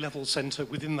running an A-level centre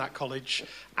within that college,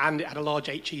 and it had a large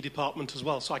HE department as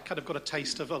well, so I kind of got a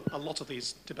taste of a lot of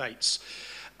these debates.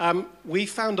 We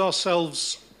found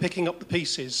ourselves picking up the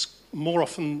pieces more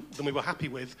often than we were happy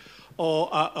with,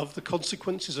 or of the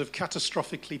consequences of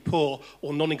catastrophically poor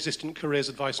or non-existent careers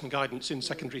advice and guidance in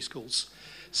secondary schools.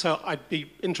 So I'd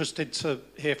be interested to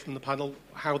hear from the panel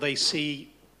how they see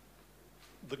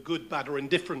the good, bad or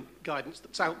indifferent guidance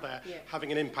that's out there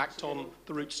having an impact on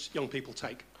the routes young people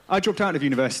take. I dropped out of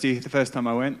university the first time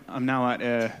I went. I'm now at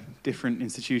a different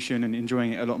institution and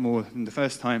enjoying it a lot more than the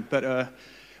first time. But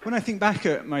when I think back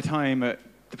at my time at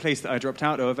the place that I dropped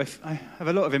out of, I have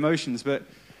a lot of emotions, but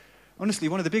honestly,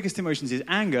 one of the biggest emotions is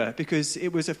anger, because it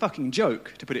was a fucking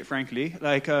joke, to put it frankly.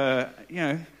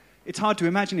 It's hard to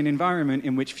imagine an environment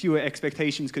in which fewer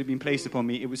expectations could have been placed upon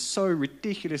me. It was so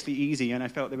ridiculously easy, and I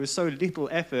felt there was so little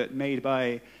effort made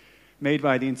by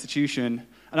the institution.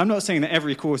 And I'm not saying that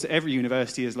every course at every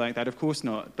university is like that, of course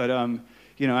not. But,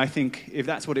 I think if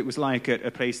that's what it was like at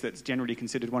a place that's generally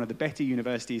considered one of the better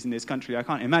universities in this country, I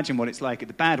can't imagine what it's like at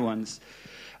the bad ones.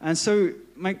 And so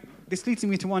this leads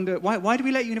me to wonder, why do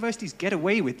we let universities get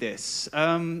away with this?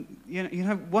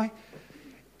 Why?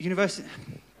 University...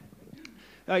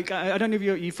 I don't know if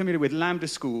you're familiar with Lambda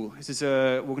School. This is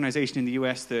an organization in the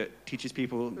US that teaches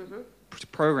people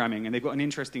programming, and they've got an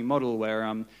interesting model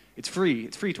where it's free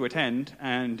to attend,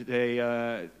 and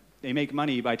they make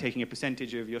money by taking a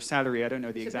percentage of your salary. I don't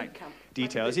know the exact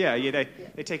details.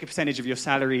 They take a percentage of your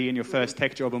salary in your first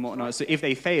tech job and whatnot. So if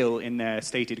they fail in their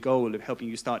stated goal of helping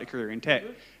you start a career in tech,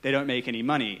 they don't make any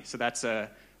money. So that's a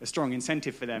strong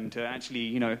incentive for them to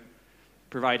actually,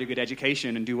 provide a good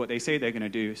education and do what they say they're going to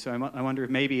do. So I wonder if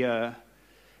maybe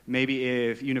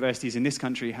if universities in this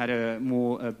country had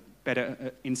a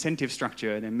better incentive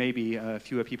structure, then maybe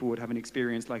fewer people would have an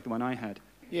experience like the one I had.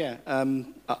 Yeah,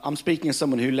 I'm speaking as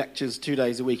someone who lectures 2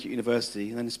 days a week at university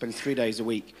and then spends 3 days a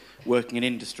week working in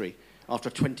industry after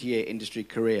a 20-year industry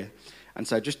career. And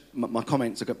so just my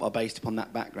comments are based upon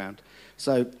that background.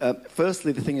 So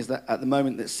firstly, the thing is that at the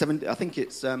moment,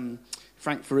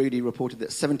 Frank Ferrudi reported that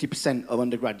 70% of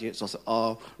undergraduates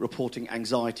are reporting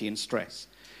anxiety and stress.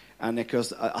 And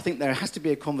because I think there has to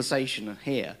be a conversation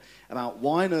here about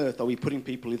why on earth are we putting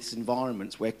people in these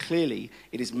environments where clearly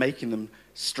it is making them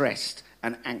stressed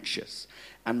and anxious.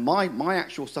 And my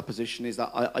actual supposition is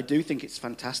that I do think it's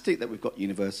fantastic that we've got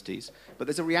universities, but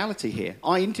there's a reality here.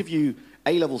 I interview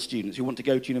A-level students who want to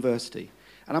go to university,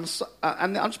 and I'm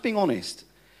just being honest.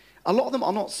 A lot of them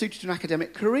are not suited to an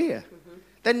academic career.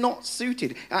 They're not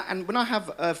suited. And when I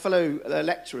have fellow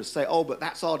lecturers say, but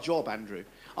that's our job, Andrew.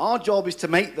 Our job is to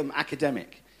make them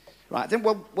academic. Right? Then,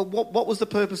 what was the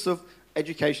purpose of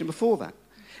education before that?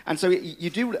 And so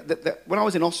when I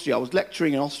was in Austria, I was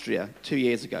lecturing in Austria 2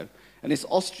 years ago, and this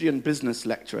Austrian business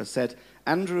lecturer said,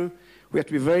 Andrew, we have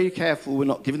to be very careful we're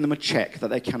not giving them a cheque that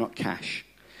they cannot cash.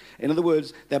 In other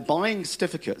words, they're buying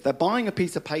certificates. They're buying a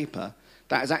piece of paper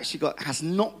that has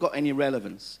not got any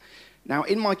relevance. Now,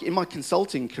 in my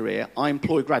consulting career, I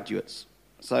employ graduates.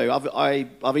 So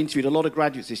I've interviewed a lot of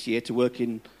graduates this year to work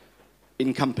in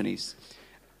companies.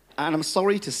 And I'm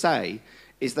sorry to say,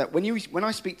 is that when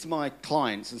I speak to my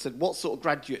clients and said, what sort of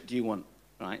graduate do you want,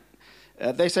 right?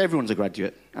 They say everyone's a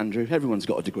graduate, Andrew. Everyone's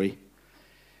got a degree.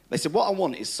 They said, what I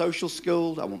want is social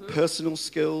skills, I want personal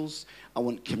skills, I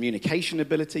want communication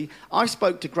ability. I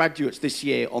spoke to graduates this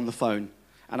year on the phone,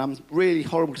 and I'm really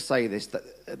horrible to say this,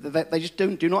 that they just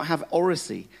do not have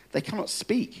oracy. They cannot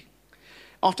speak.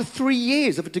 After 3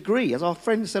 years of a degree, as our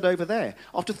friend said over there,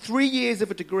 after 3 years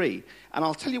of a degree, and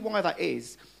I'll tell you why that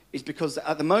is because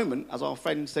at the moment, as our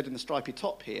friend said in the stripy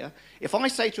top here, if I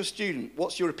say to a student,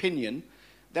 what's your opinion,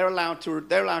 they're allowed to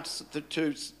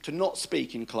not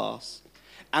speak in class.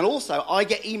 And also, I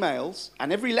get emails,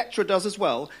 and every lecturer does as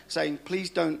well, saying, please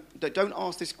don't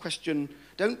ask this question,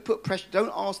 don't put pressure,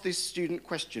 don't ask this student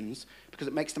questions, because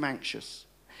it makes them anxious.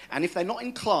 And if they're not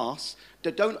in class,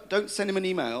 don't send them an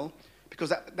email, because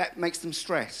that makes them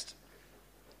stressed.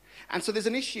 And so there's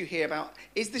an issue here about,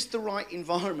 is this the right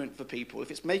environment for people if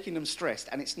it's making them stressed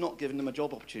and it's not giving them a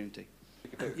job opportunity?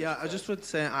 Yeah, I just want to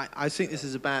say, I think this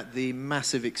is about the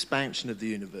massive expansion of the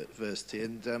university,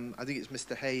 and I think it's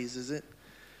Mr. Hayes, is it,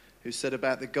 who said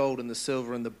about the gold and the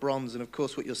silver and the bronze, and of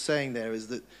course what you're saying there is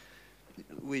that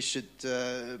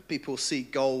people see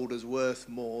gold as worth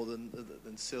more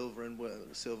than silver, and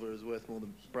silver is worth more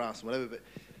than brass and whatever. But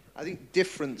I think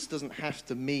difference doesn't have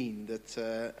to mean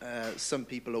that some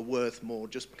people are worth more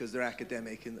just because they're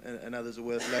academic and others are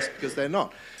worth less because they're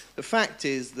not. The fact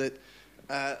is that,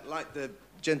 like the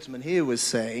gentleman here was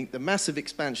saying, the massive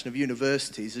expansion of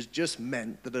universities has just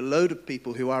meant that a load of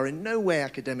people who are in no way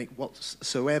academic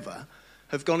whatsoever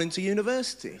have gone into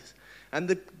universities. And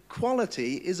the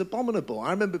quality is abominable.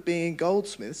 I remember being in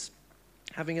Goldsmiths,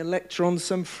 having a lecture on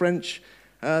some French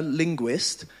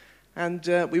linguist, and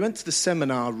we went to the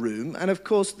seminar room, and of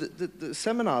course the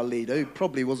seminar leader, who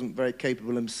probably wasn't very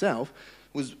capable himself,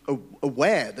 was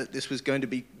aware that this was going to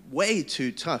be way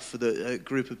too tough for the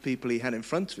group of people he had in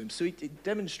front of him. So he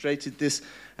demonstrated this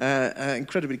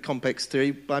incredibly complex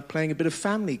theory by playing a bit of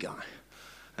Family Guy.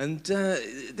 And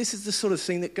this is the sort of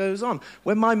thing that goes on.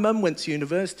 When my mum went to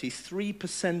university,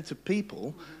 3% of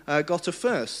people got a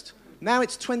first. Now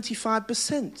it's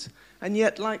 25%. And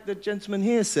yet, like the gentleman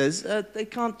here says, they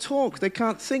can't talk, they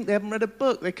can't think, they haven't read a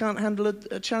book, they can't handle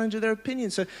a challenge of their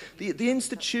opinion. So the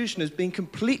institution has been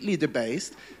completely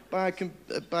debased by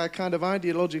a kind of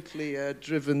ideologically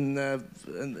driven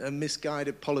and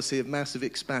misguided policy of massive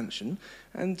expansion.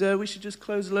 And we should just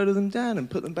close a load of them down and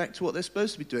put them back to what they're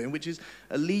supposed to be doing, which is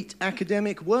elite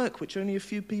academic work, which only a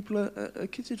few people are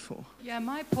kitted for. Yeah,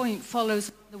 my point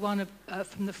follows the one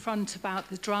from the front about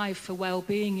the drive for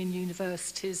well-being in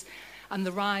universities and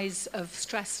the rise of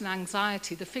stress and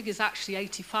anxiety. The figure's actually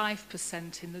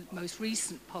 85% in the most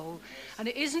recent poll. And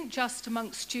it isn't just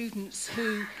amongst students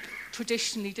who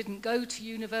traditionally didn't go to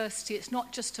university. It's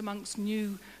not just amongst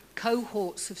new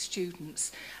cohorts of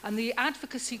students. And the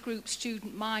advocacy group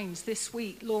Student Minds this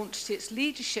week launched its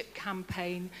leadership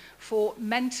campaign for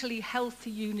mentally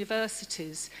healthy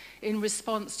universities in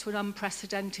response to an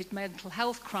unprecedented mental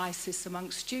health crisis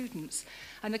amongst students.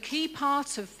 And a key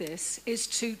part of this is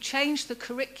to change the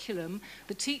curriculum,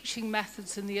 the teaching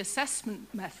methods and the assessment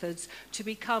methods to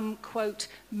become, quote,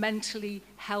 mental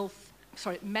health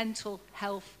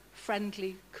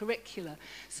friendly curricula.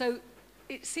 So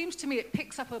it seems to me it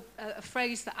picks up a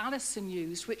phrase that Alison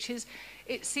used, which is,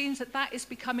 it seems that is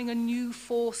becoming a new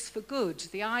force for good.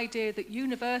 The idea that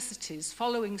universities,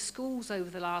 following schools over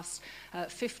the last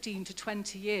 15 to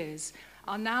 20 years,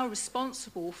 are now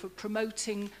responsible for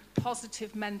promoting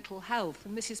positive mental health,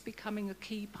 and this is becoming a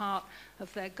key part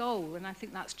of their goal, and I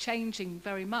think that's changing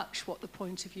very much what the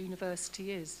point of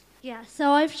university is. Yeah,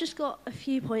 so I've just got a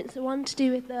few points. One to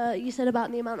do with you said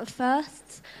about the amount of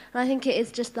firsts, and I think it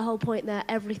is just the whole point that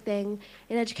everything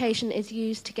in education is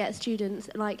used to get students,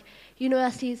 like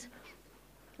universities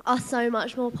are so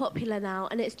much more popular now,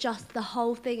 and it's just the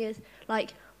whole thing is,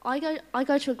 like, I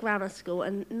go to a grammar school,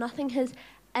 and nothing has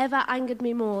ever angered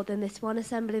me more than this one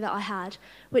assembly that I had,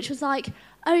 which was like,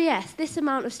 oh yes, this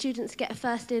amount of students get a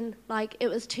first in, like, it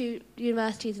was 2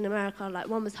 universities in America, like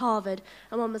one was Harvard,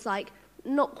 and one was like,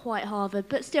 not quite Harvard,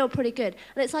 but still pretty good.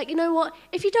 And it's like, you know what,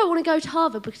 if you don't want to go to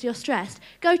Harvard because you're stressed,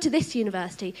 go to this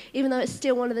university, even though it's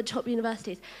still one of the top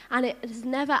universities. And it has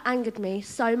never angered me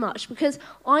so much, because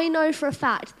I know for a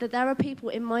fact that there are people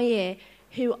in my year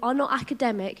who are not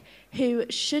academic, who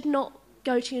should not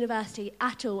go to university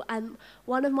at all. And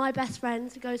one of my best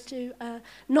friends goes to a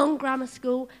non-grammar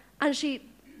school, and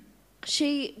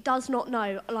she does not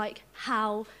know, like,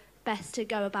 how best to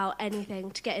go about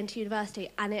anything to get into university,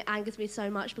 and it angers me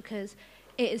so much because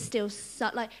it is still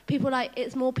people like,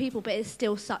 it's more people, but it's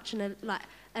still such an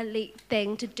elite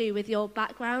thing to do with your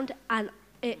background, and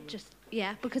it just,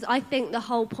 yeah, because I think the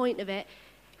whole point of it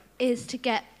is to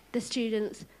get the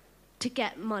students to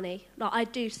get money. Like, I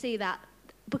do see that,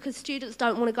 because students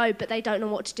don't want to go, but they don't know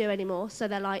what to do anymore, so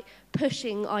they're like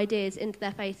pushing ideas into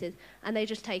their faces, and they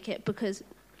just take it because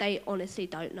they honestly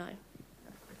don't know.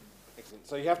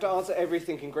 So you have to answer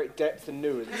everything in great depth and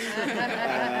nuance.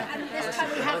 And this time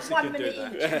we have 1 minute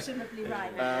each, presumably,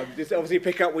 right. Just obviously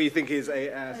pick up what you think is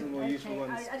some more useful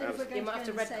ones. You might have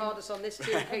to red card us on this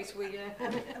too, in case we...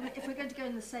 if we're going to go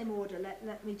in the same order,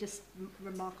 let me just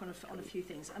remark on a few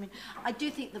things. I mean, I do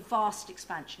think the vast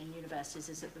expansion in universities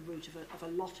is at the root of a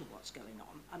lot of what's going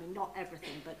on. I mean, not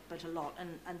everything, but a lot.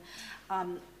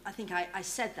 And I think I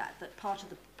said that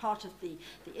part of the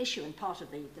issue and part of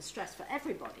the stress for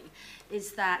everybody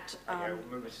is that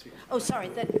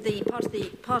that the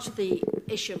part of the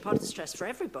issue and part of the stress for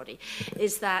everybody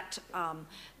is that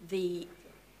the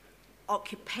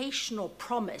occupational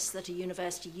promise that a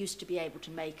university used to be able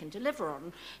to make and deliver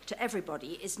on to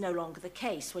everybody is no longer the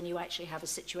case when you actually have a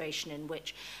situation in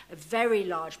which a very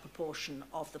large proportion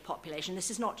of the population,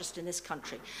 this is not just in this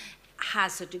country,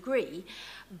 has a degree,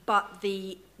 but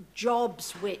the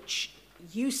jobs which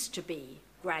used to be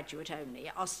graduate only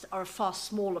are a far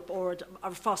smaller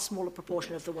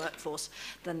proportion of the workforce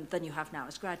than you have now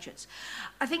as graduates.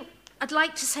 I think I'd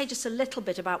like to say just a little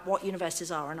bit about what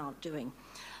universities are and aren't doing.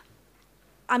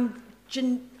 I'm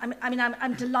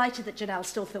delighted that Janelle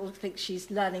still thinks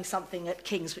she's learning something at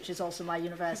King's, which is also my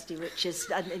university, which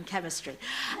is in chemistry.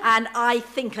 And I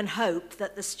think and hope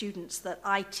that the students that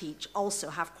I teach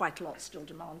also have quite a lot still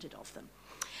demanded of them.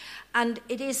 And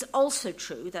it is also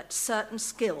true that certain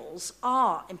skills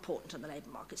are important in the labour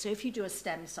market. So if you do a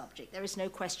STEM subject, there is no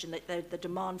question that the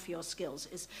demand for your skills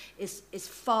is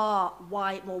far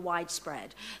more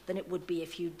widespread than it would be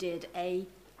if you did a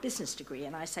business degree.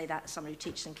 And I say that as somebody who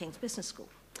teaches in King's Business School.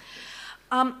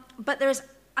 But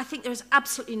I think there is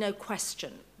absolutely no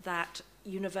question that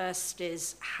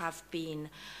universities have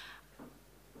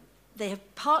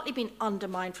partly been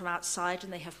undermined from outside,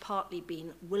 and they have partly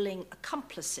been willing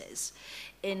accomplices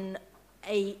in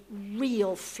a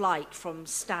real flight from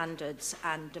standards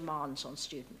and demands on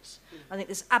students. I think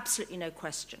there's absolutely no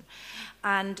question.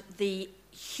 And the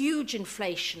huge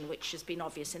inflation, which has been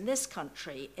obvious in this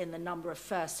country in the number of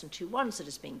firsts and 2-1s that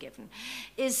has been given,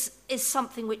 is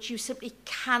something which you simply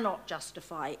cannot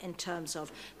justify in terms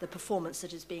of the performance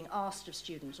that is being asked of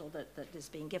students or that is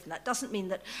being given. That doesn't mean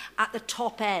that at the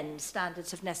top end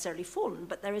standards have necessarily fallen,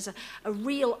 but there is a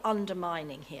real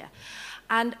undermining here.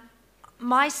 And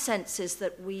my sense is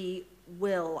that we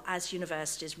will, as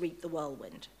universities, reap the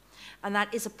whirlwind. And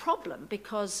that is a problem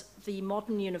because the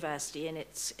modern university in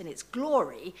its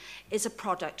glory is a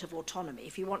product of autonomy.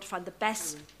 If you want to find the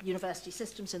best university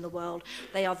systems in the world,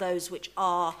 they are those which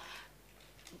are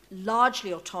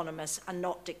largely autonomous and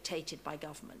not dictated by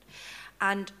government.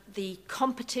 And the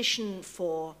competition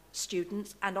for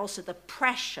students and also the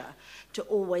pressure to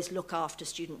always look after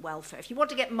student welfare. If you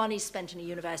want to get money spent in a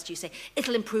university, you say,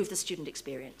 it'll improve the student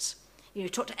experience. You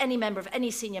talk to any member of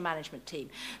any senior management team.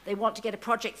 They want to get a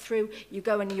project through, you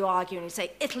go and you argue and you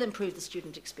say, it'll improve the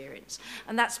student experience.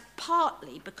 And that's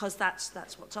partly because that's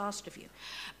what's asked of you.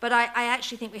 But I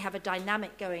actually think we have a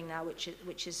dynamic going now which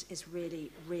is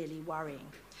really, really worrying.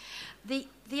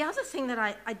 The other thing that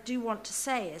I do want to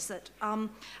say is that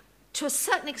to a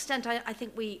certain extent, I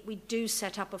think we do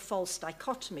set up a false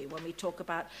dichotomy when we talk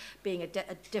about being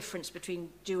a difference between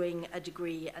doing a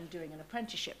degree and doing an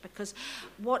apprenticeship, because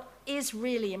what is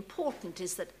really important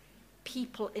is that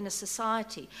people in a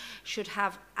society should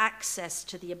have access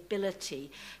to the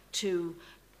ability to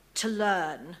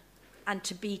learn and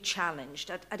to be challenged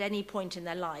at any point in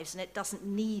their lives, and it doesn't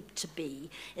need to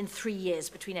be in 3 years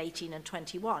between 18 and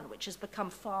 21, which has become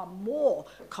far more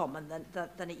common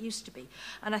than it used to be.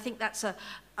 And I think that's a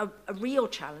real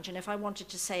challenge. And if I wanted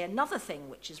to say another thing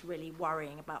which is really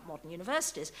worrying about modern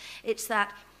universities, it's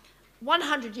that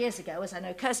 100 years ago, as I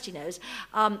know Kirsty knows,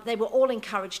 they were all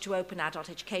encouraged to open adult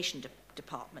education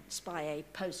departments by a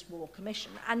post-war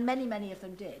commission, and many, many of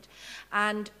them did.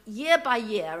 And year by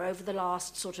year, over the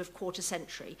last sort of quarter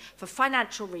century, for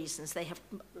financial reasons, they have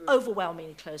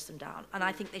overwhelmingly closed them down. And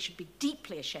I think they should be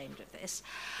deeply ashamed of this.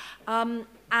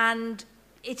 And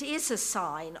it is a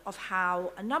sign of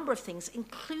how a number of things,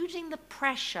 including the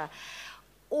pressure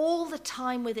all the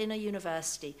time within a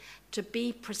university to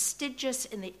be prestigious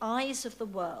in the eyes of the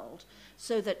world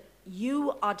so that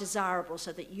you are desirable,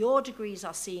 so that your degrees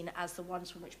are seen as the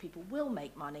ones from which people will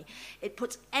make money. It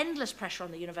puts endless pressure on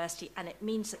the university, and it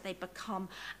means that they become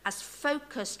as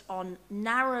focused on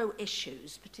narrow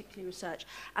issues, particularly research,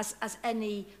 as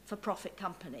any for-profit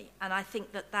company. And I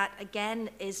think that again,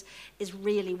 is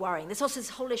really worrying. There's also this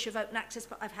whole issue of open access,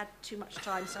 but I've had too much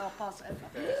time, so I'll pass it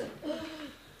over.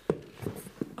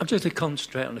 I'm just going to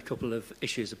concentrate on a couple of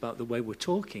issues about the way we're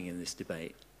talking in this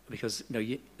debate. Because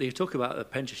you talk about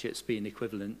apprenticeships being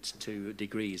equivalent to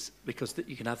degrees because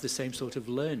you can have the same sort of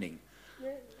learning.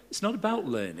 Yeah. It's not about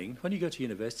learning. When you go to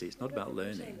university, it's not about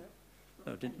learning.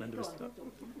 No, I didn't understand.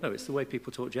 No, it's the way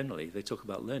people talk generally. They talk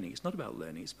about learning. It's not about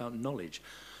learning. It's about knowledge.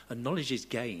 And knowledge is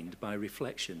gained by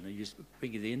reflection. And you're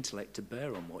bringing the intellect to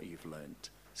bear on what you've learned.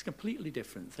 It's a completely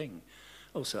different thing.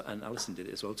 Also, and Alison did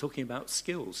it as well, talking about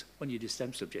skills. When you do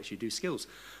STEM subjects, you do skills.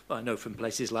 But I know from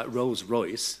places like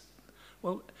Rolls-Royce,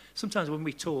 well, sometimes when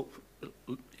we talk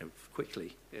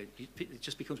quickly, it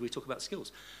just becomes we talk about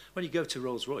skills. When you go to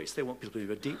Rolls-Royce, they want people to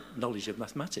have a deep knowledge of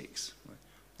mathematics. Right?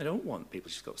 They don't want people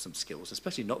who've got some skills,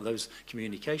 especially not those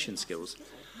communication skills.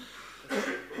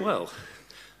 Well,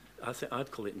 I'd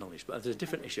call it knowledge, but there's a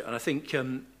different issue. And I think, you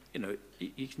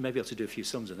may be able to do a few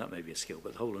sums, and that may be a skill,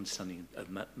 but the whole understanding of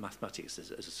mathematics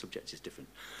as a subject is different.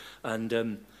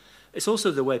 And it's also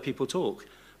the way people talk.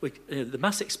 The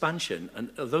mass expansion and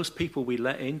those people we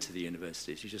let into the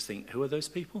universities, you just think, who are those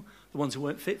people? The ones who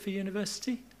weren't fit for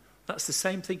university? That's the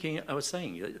same thing I was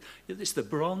saying. It's the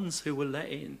bronze who were let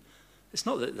in. It's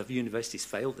not that the universities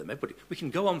failed them. We can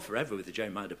go on forever with the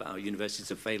gerrymandering about how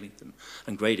universities are failing them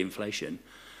and grade inflation.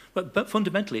 But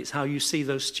fundamentally, it's how you see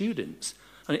those students.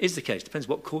 And it is the case. It depends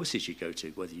what courses you go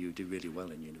to, whether you do really well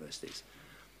in universities.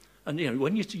 And,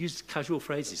 when you use casual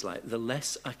phrases like the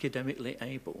less academically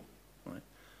able, right,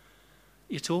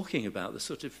 you're talking about the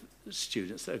sort of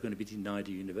students that are going to be denied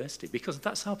a university because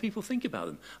that's how people think about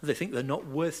them. They think they're not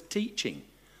worth teaching.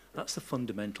 That's the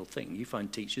fundamental thing. You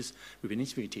find teachers, we've been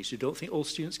interviewing teachers who don't think all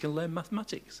students can learn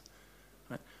mathematics.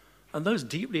 Right? And those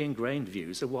deeply ingrained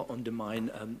views are what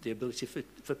undermine the ability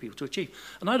for people to achieve.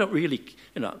 And I don't really,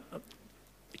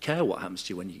 care what happens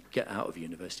to you when you get out of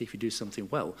university if you do something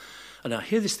well. And I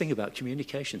hear this thing about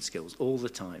communication skills all the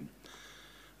time.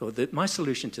 Well, my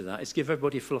solution to that is give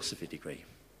everybody a philosophy degree.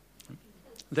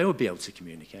 They will be able to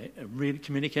communicate and really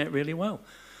communicate really well.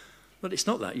 But it's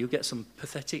not that. You'll get some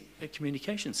pathetic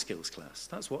communication skills class.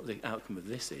 That's what the outcome of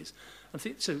this is.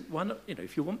 So why not,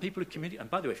 if you want people to communicate, and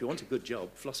by the way, if you want a good job,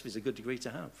 philosophy is a good degree to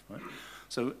have, right?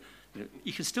 So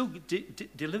you can still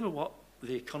deliver what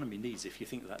the economy needs if you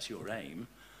think that's your aim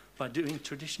by doing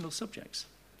traditional subjects.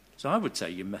 So I would say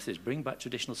your method is bring back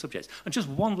traditional subjects. And just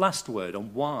one last word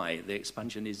on why the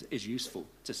expansion is useful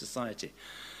to society.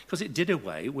 Because it did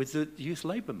away with the youth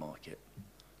labour market.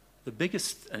 The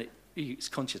biggest, and it's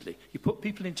consciously, you put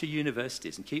people into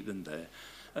universities and keep them there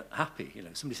happy.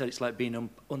 Somebody said it's like being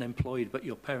unemployed, but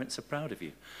your parents are proud of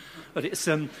you. But it's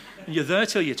you're there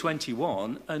till you're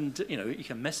 21, and you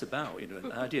can mess about.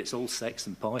 The idea it's all sex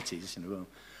and parties. Well,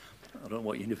 I don't know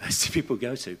what university people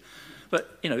go to,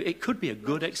 but it could be a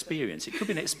good experience. It could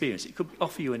be an experience. It could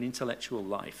offer you an intellectual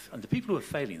life. And the people who are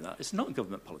failing that, it's not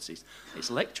government policies. It's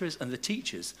lecturers and the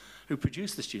teachers who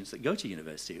produce the students that go to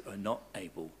university who are not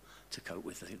able to cope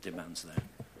with the demands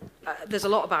there. There's a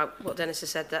lot about what Dennis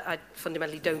has said that I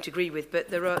fundamentally don't agree with, but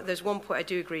there's one point I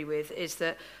do agree with, is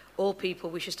that all people,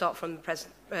 we should start from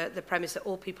the premise that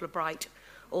all people are bright.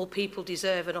 All people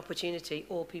deserve an opportunity.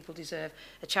 All people deserve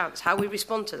a chance. How we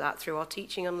respond to that through our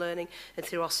teaching and learning and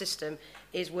through our system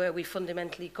is where we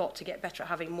fundamentally got to get better at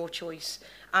having more choice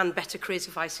and better careers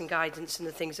advice and guidance and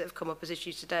the things that have come up as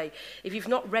issues today. If you've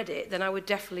not read it, then I would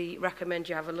definitely recommend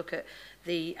you have a look at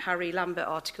the Harry Lambert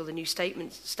article, the new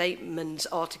Statements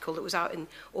article that was out in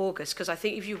August, because I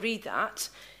think if you read that,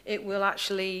 it will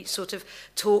actually sort of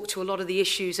talk to a lot of the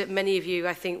issues that many of you,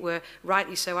 I think, were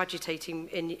rightly so agitating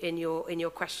in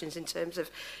your questions in terms of,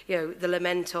 the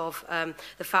lament of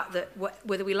the fact that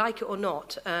whether we like it or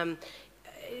not,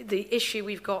 the issue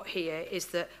we've got here is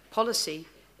that policy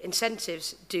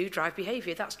incentives do drive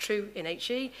behaviour. That's true in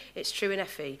HE, it's true in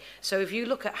FE. So if you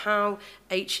look at how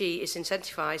HE is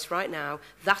incentivised right now,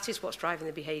 that is what's driving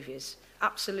the behaviours.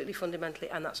 Absolutely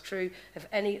fundamentally, and that's true of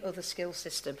any other skill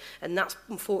system, and that's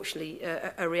unfortunately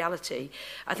a reality.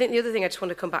 I think the other thing I just want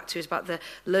to come back to is about the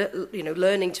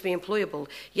learning to be employable.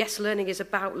 Yes, learning is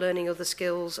about learning other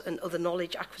skills and other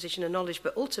knowledge, acquisition of knowledge,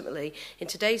 but ultimately in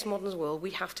today's modern world we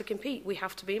have to compete, we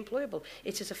have to be employable.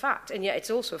 It is a fact, and yet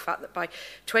it's also a fact that by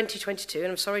 2022,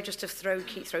 and I'm sorry just to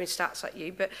keep throwing stats at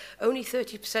you, but only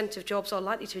 30% of jobs are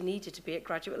likely to be needed to be at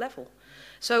graduate level.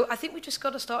 So I think we just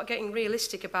got to start getting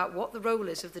realistic about what the role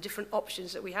is of the different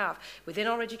options that we have within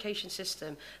our education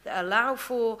system that allow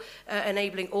for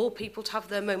enabling all people to have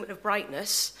their moment of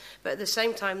brightness, but at the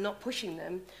same time not pushing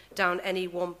them down any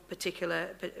one particular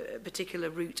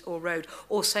route or road,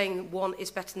 or saying one is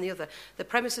better than the other. The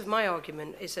premise of my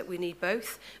argument is that we need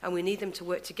both, and we need them to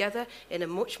work together in a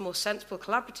much more sensible,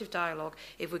 collaborative dialogue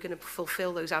if we're going to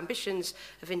fulfil those ambitions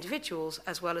of individuals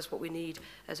as well as what we need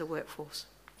as a workforce.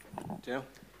 Jill?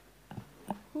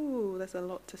 Ooh, there's a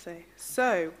lot to say.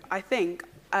 So, I think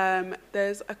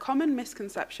there's a common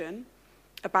misconception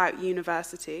about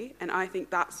university, and I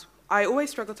think I always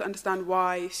struggle to understand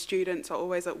why students are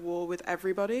always at war with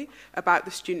everybody about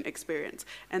the student experience.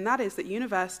 And that is that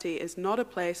university is not a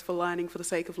place for learning for the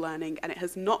sake of learning, and it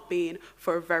has not been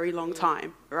for a very long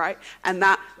time, right? And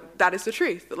that is the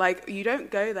truth. Like, you don't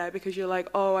go there because you're like,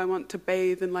 oh, I want to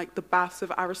bathe in, like, the baths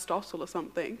of Aristotle or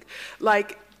something.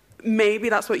 Like, maybe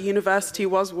that's what university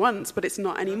was once, but it's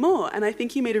not anymore. And I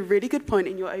think you made a really good point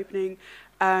in your opening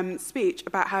speech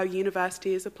about how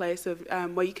university is a place of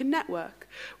where you can network,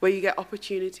 where you get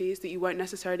opportunities that you won't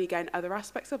necessarily get in other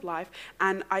aspects of life.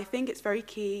 And I think it's very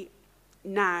key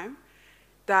now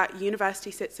that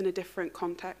university sits in a different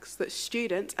context, that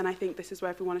students, and I think this is where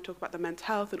if we want to talk about the mental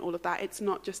health and all of that, it's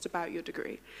not just about your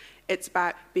degree. It's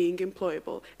about being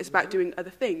employable. It's about doing other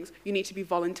things. You need to be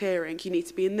volunteering. You need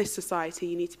to be in this society.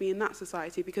 You need to be in that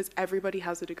society, because everybody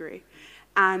has a degree.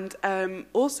 And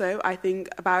also, I think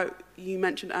about, you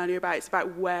mentioned earlier about it's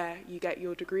about where you get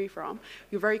your degree from.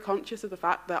 You're very conscious of the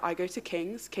fact that I go to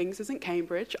King's. King's isn't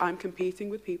Cambridge. I'm competing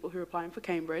with people who are applying for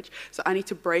Cambridge. So I need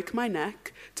to break my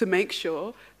neck to make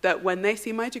sure that when they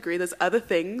see my degree, there's other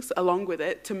things along with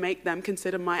it to make them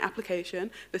consider my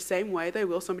application the same way they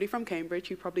will somebody from Cambridge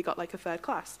who probably got like a third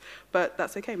class. But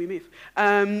that's okay, we move.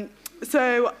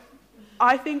 So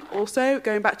I think also,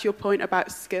 going back to your point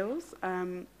about skills,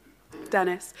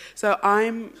 Dennis, so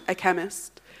I'm a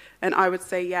chemist, and I would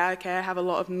say, yeah, okay, I have a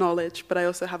lot of knowledge, but I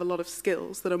also have a lot of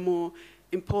skills that are more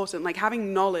important. Like,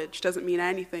 having knowledge doesn't mean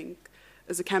anything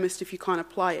as a chemist if you can't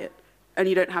apply it and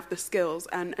you don't have the skills.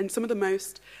 And some of the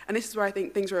most, and this is where I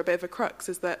think things are a bit of a crux,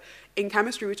 is that in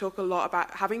chemistry we talk a lot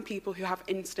about having people who have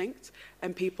instinct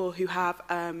and people who have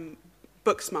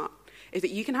book smart. Is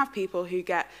that you can have people who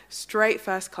get straight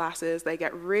first classes, they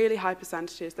get really high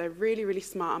percentages, they're really, really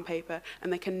smart on paper,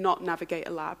 and they cannot navigate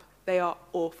a lab. They are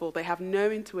awful. They have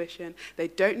no intuition. They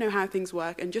don't know how things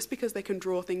work. And just because they can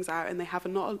draw things out and they have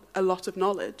a lot of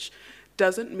knowledge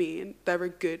doesn't mean they're a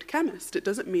good chemist. It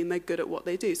doesn't mean they're good at what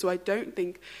they do. So I don't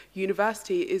think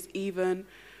university is even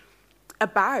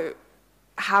about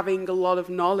having a lot of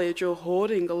knowledge or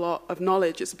hoarding a lot of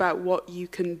knowledge. It's about what you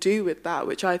can do with that,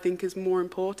 which I think is more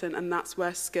important, and that's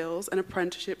where skills and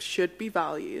apprenticeships should be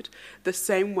valued the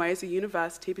same way as a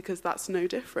university, because that's no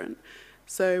different.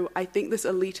 So I think this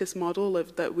elitist model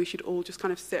of that we should all just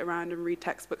kind of sit around and read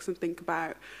textbooks and think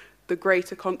about the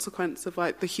greater consequence of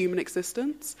like the human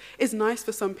existence is nice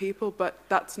for some people, but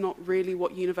that's not really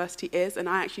what university is, and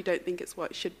I actually don't think it's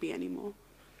what it should be anymore.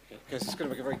 Okay, so it's going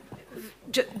to make a very...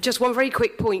 Just one very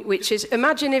quick point, which is,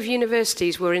 imagine if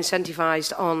universities were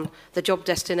incentivised on the job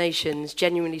destinations,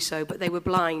 genuinely so, but they were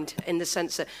blind in the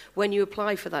sense that when you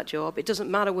apply for that job, it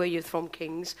doesn't matter where you're from,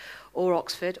 King's or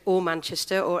Oxford or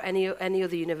Manchester or any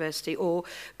other university or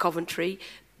Coventry,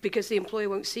 because the employer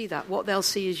won't see that. What they'll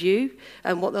see is you,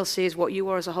 and what they'll see is what you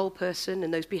are as a whole person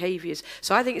and those behaviours.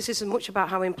 So I think it's as much about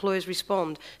how employers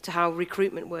respond to how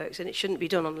recruitment works, and it shouldn't be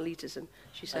done on elitism,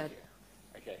 she said.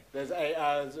 Okay, there's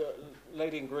a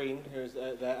lady in green who's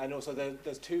there, and also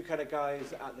there's two kind of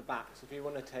guys at the back. So if you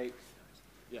want to take,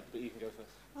 yeah, but you can go first.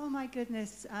 Oh my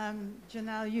goodness,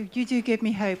 Janelle, you do give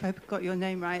me hope. I've got your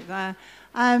name right there.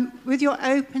 With your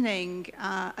opening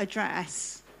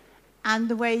address and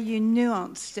the way you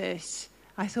nuanced it,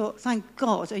 I thought, thank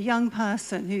God, a young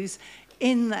person who's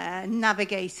in there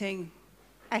navigating.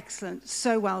 Excellent,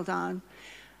 so well done.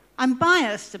 I'm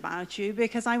biased about you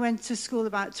because I went to school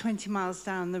about 20 miles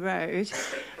down the road,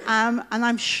 and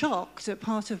I'm shocked at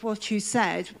part of what you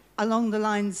said along the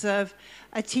lines of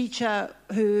a teacher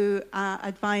who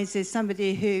advises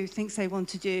somebody who thinks they want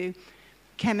to do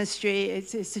chemistry.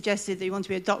 It's suggested that you want to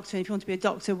be a doctor, and if you want to be a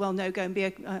doctor, well, no, go and be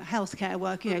a healthcare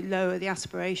worker, lower the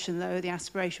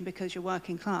aspiration because you're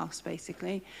working class,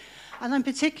 basically. And I'm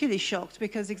particularly shocked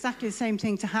because exactly the same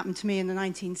thing happened to me in the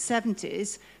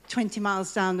 1970s, 20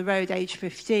 miles down the road, age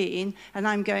 15, and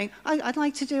I'm going, I'd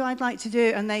like to do,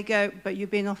 and they go, but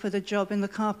you've been offered a job in the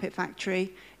carpet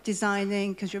factory,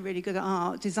 designing, because you're really good at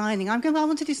art, designing. I'm going, well, I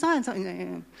want to design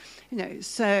something,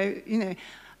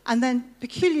 And then,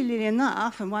 peculiarly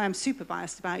enough, and why I'm super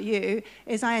biased about you,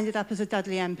 is I ended up as a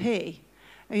Dudley MP.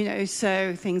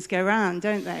 So things go round,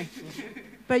 don't they?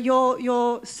 But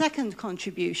your second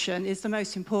contribution is the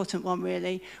most important one,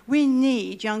 really. We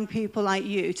need young people like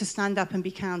you to stand up and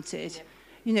be counted.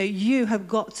 You have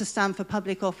got to stand for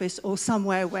public office or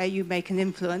somewhere where you make an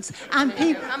influence. And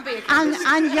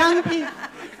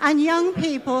young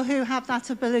people who have that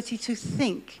ability to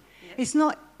think. It's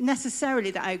not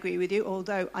necessarily that I agree with you,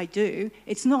 although I do.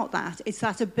 It's not that. It's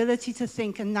that ability to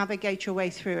think and navigate your way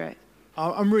through it.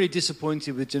 I'm really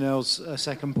disappointed with Janelle's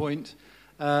second point.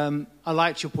 I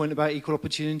liked your point about equal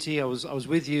opportunity. I was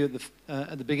with you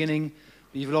at the beginning,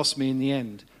 but you've lost me in the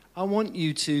end. I want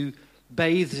you to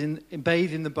bathe in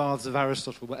the baths of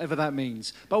Aristotle, whatever that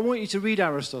means. But I want you to read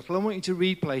Aristotle. I want you to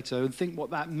read Plato and think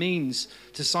what that means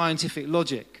to scientific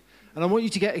logic. And I want you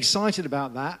to get excited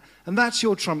about that. And that's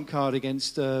your trump card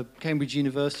against Cambridge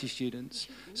University students.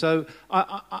 So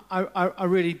I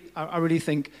really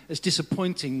think it's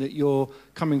disappointing that you're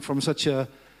coming from such a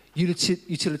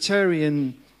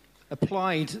utilitarian,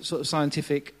 applied sort of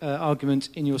scientific argument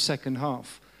in your second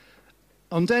half.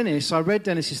 On Dennis, I read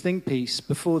Dennis's think piece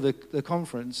before the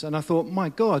conference, and I thought, my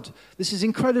God, this is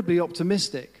incredibly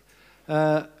optimistic.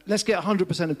 Let's get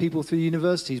 100% of people through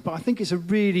universities. But I think it's a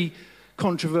really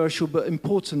controversial but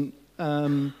important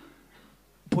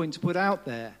point to put out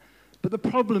there. But the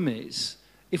problem is,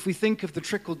 if we think of the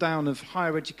trickle down of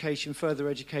higher education, further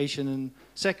education and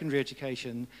secondary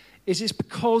education, it's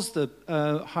because the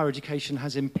higher education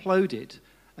has imploded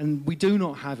and we do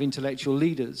not have intellectual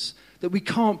leaders that we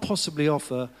can't possibly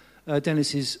offer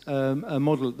Dennis's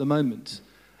model at the moment.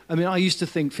 I mean, I used to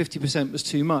think 50% was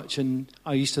too much, and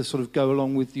I used to sort of go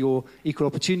along with your equal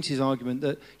opportunities argument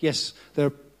that, yes, there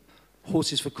are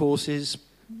horses for courses,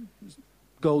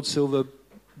 gold, silver,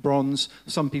 bronze.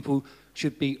 Some people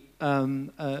should be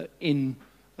in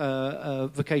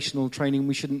vocational training.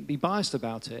 We shouldn't be biased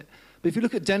about it. But if you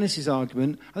look at Dennis's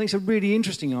argument, I think it's a really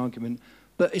interesting argument,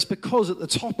 but it's because at the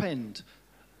top end,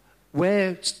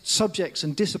 where subjects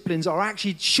and disciplines are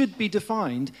actually should be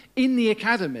defined in the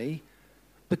academy,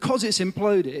 because it's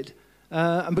imploded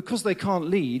and because they can't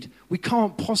lead, we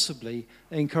can't possibly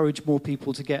encourage more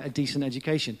people to get a decent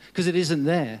education because it isn't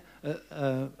there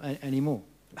anymore.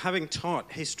 Having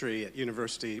taught history at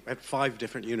university, at 5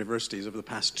 different universities over the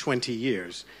past 20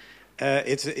 years,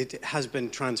 it has been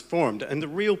transformed. And the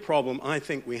real problem I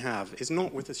think we have is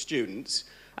not with the students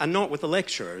and not with the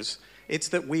lecturers. It's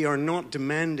that we are not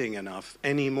demanding enough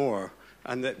anymore,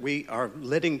 and that we are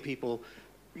letting people,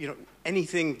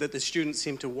 anything that the students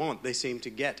seem to want, they seem to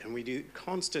get. And we do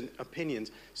constant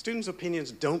opinions. Students'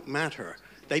 opinions don't matter.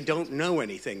 They don't know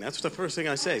anything. That's the first thing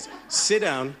I say is sit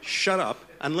down, shut up,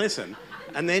 and listen.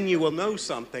 And then you will know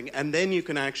something, and then you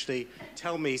can actually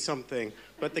tell me something.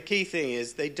 But the key thing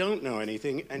is they don't know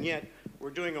anything, and yet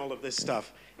we're doing all of this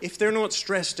stuff. If they're not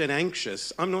stressed and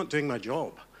anxious, I'm not doing my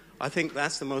job. I think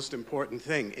that's the most important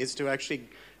thing, is to actually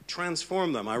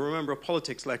transform them. I remember a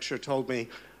politics lecturer told me,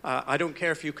 I don't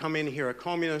care if you come in here a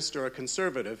communist or a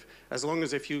conservative, as long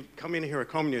as if you come in here a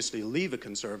communist, you leave a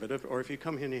conservative, or if you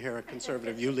come in here a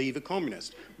conservative, you leave a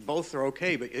communist. Both are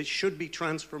okay, but it should be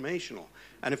transformational.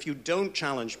 And if you don't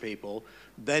challenge people,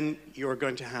 then you're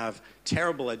going to have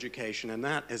terrible education, and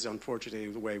that is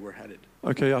unfortunately the way we're headed.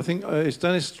 Okay, I think is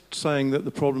Dennis saying that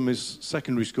the problem is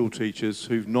secondary school teachers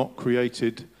who've not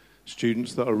created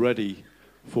students that are ready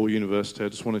for university? I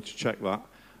just wanted to check that.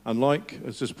 And like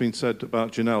has just been said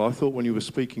about Janelle, I thought when you were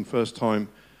speaking first time,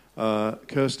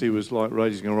 Kirsty was like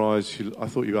raising her eyes. I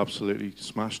thought you absolutely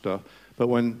smashed her. But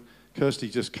when Kirsty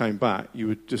just came back, you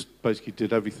would just basically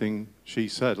did everything she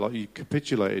said. Like you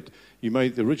capitulated. You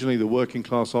made originally the working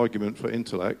class argument for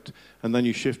intellect, and then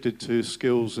you shifted to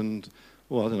skills and,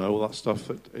 well, I don't know, all that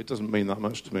stuff. It doesn't mean that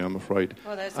much to me, I'm afraid.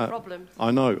 Well, there's the problem. I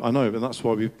know, but that's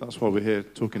why we're here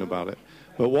talking about it.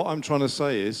 But what I'm trying to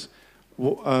say is,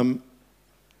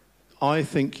 I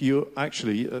think you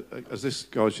actually, as this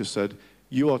guy's just said,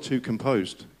 you are too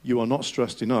composed. You are not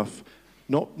stressed enough.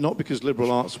 Not because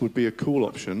liberal arts would be a cool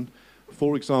option.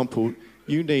 For example,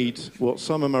 you need what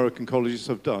some American colleges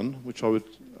have done, which I would.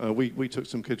 We took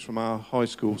some kids from our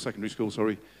secondary school,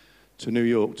 to New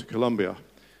York, to Columbia,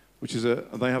 which is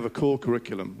they have a core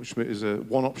curriculum, which is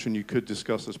one option you could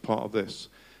discuss as part of this.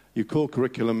 Your core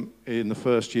curriculum in the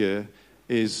first year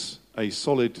is a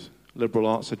solid liberal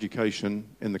arts education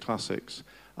in the classics,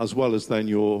 as well as then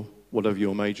whatever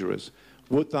your major is.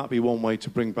 Would that be one way to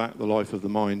bring back the life of the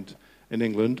mind in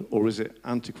England, or is it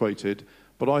antiquated?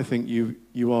 But I think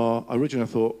you are, originally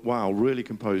I thought, wow, really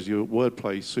composed, your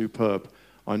wordplay superb.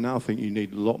 I now think you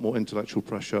need a lot more intellectual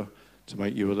pressure to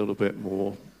make you a little bit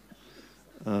more,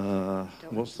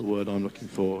 what's the word I'm looking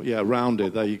for? Yeah,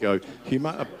 rounded, there you go.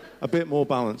 A bit more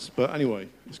balanced, but anyway,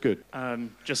 it's good.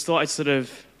 Just thought I'd sort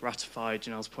of ratify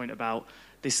Janelle's point about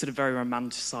this sort of very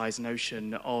romanticised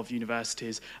notion of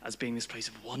universities as being this place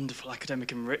of wonderful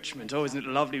academic enrichment. Oh, isn't it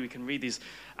lovely? We can read these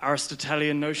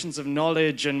Aristotelian notions of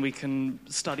knowledge and we can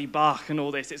study Bach and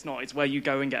all this. It's not. It's where you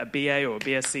go and get a BA or a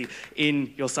BSc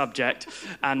in your subject.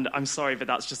 And I'm sorry, but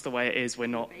that's just the way it is. We're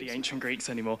not the ancient Greeks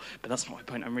anymore. But that's not my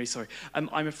point. I'm really sorry.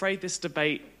 I'm afraid this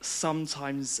debate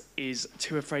sometimes is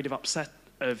too afraid of upset,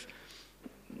 of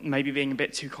maybe being a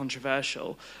bit too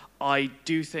controversial. I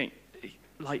do think,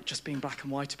 like just being black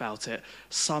and white about it,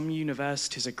 some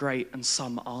universities are great and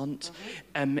some aren't.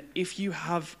 If you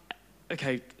have,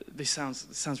 okay, this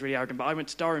sounds really arrogant, but I went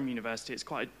to Durham University. It's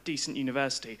quite a decent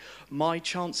university. My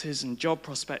chances and job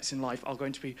prospects in life are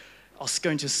going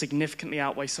to significantly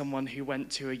outweigh someone who went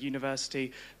to a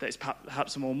university that is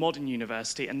perhaps a more modern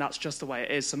university, and that's just the way it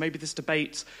is. So maybe this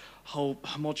debate, whole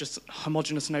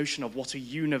homogenous notion of what a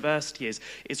university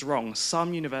is wrong.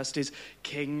 Some universities,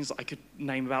 King's, I could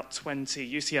name about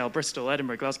 20, UCL, Bristol,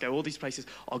 Edinburgh, Glasgow, all these places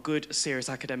are good, serious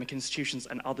academic institutions,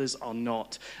 and others are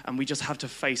not. And we just have to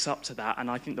face up to that, and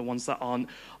I think the ones that aren't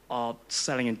are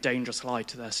selling a dangerous lie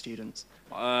to their students.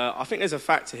 I think there's a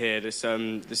factor here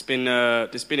that's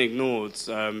been ignored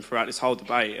throughout this whole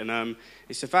debate, and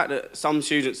it's the fact that some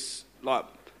students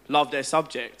love their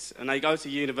subjects, and they go to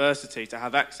university to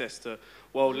have access to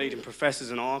world-leading professors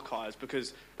and archives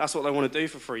because that's what they want to do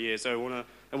for 3 years. They want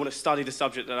to study the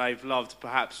subject that they've loved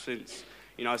perhaps since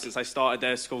they started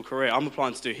their school career. I'm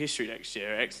applying to do history next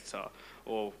year at Exeter,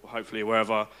 or hopefully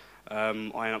wherever I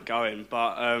end up going.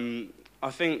 But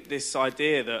I think this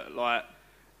idea that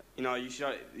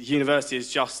university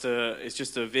is just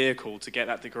a vehicle to get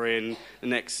that degree, and the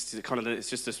next it's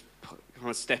just a kind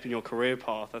of step in your career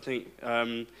path. I think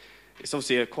it's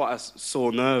obviously quite a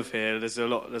sore nerve here. There's a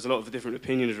lot of different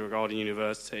opinions regarding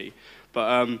university,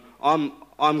 but I'm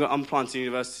applying to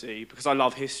university because I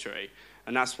love history,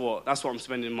 and that's what I'm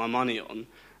spending my money on.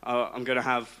 I'm going to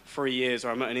have 3 years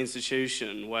where I'm at an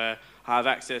institution where I have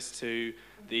access to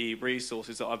the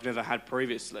resources that I've never had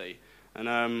previously, and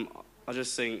I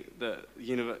just think that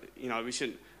we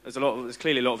shouldn't. There's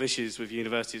clearly a lot of issues with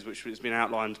universities, which has been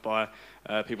outlined by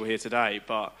people here today.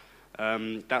 But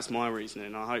that's my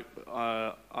reasoning. I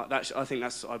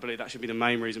believe that should be the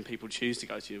main reason people choose to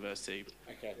go to university.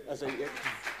 Okay. So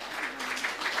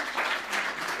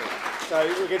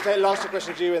we're going to take the last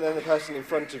question to you, and then the person in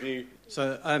front of you.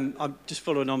 So I'm just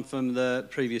following on from the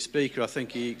previous speaker. I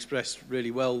think he expressed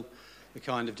really well the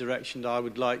kind of direction that I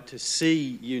would like to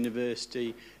see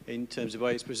university in terms of the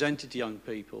way it's presented to young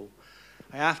people.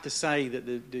 I have to say that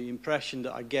the impression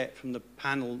that I get from the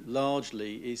panel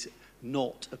largely is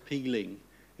not appealing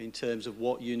in terms of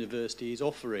what university is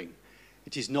offering.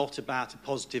 It is not about a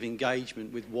positive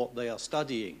engagement with what they are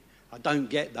studying. I don't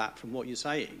get that from what you're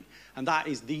saying. And that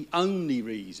is the only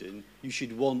reason you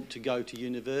should want to go to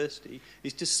university,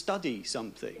 is to study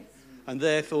something. And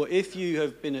therefore, if you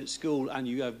have been at school and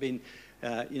you have been,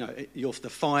 the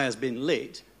fire's been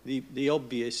lit, the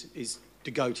obvious is to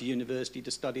go to university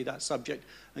to study that subject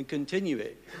and continue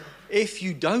it. If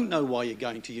you don't know why you're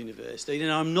going to university, then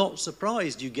I'm not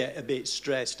surprised you get a bit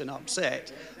stressed and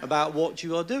upset about what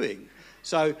you are doing.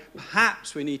 So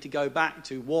perhaps we need to go back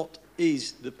to what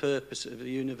is the purpose of the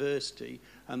university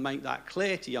and make that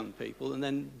clear to young people, and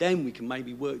then we can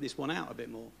maybe work this one out a bit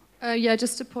more.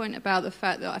 Just a point about the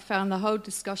fact that I found the whole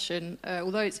discussion,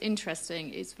 although it's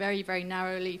interesting, it's very, very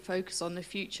narrowly focused on the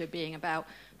future being about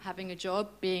having a job,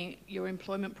 being your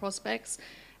employment prospects.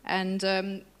 And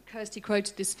Kirsty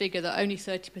quoted this figure that only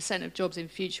 30% of jobs in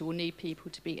future will need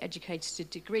people to be educated to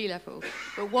degree level.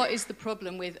 But what is the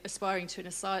problem with aspiring to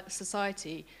a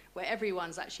society where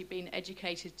everyone's actually been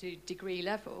educated to degree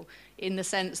level, in the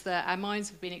sense that our minds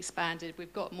have been expanded,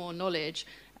 we've got more knowledge,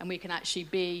 and we can actually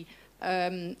be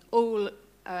all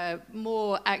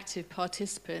more active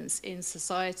participants in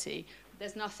society?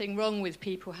 There's nothing wrong with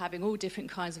people having all different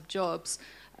kinds of jobs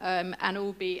and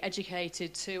all be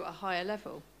educated to a higher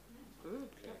level.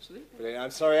 Brilliant.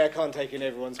 I'm sorry I can't take in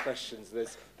everyone's questions.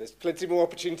 There's plenty more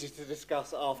opportunities to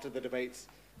discuss after the debate's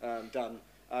done.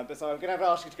 But so I'm going to have to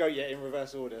ask you to go in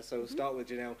reverse order. So we'll start with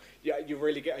Janelle. Yeah, are you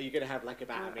going to have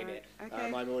about a minute?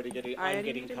 Okay. I'm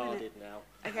getting carded now.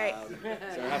 Okay.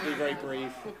 So I have to be very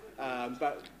brief.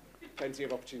 But plenty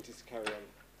of opportunities to carry on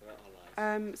throughout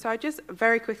our lives. So I just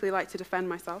very quickly like to defend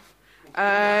myself.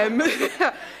 I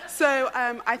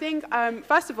think,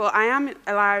 first of all, I am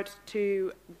allowed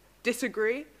to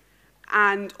disagree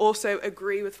and also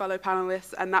agree with fellow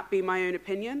panelists, and that be my own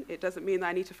opinion. It doesn't mean that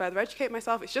I need to further educate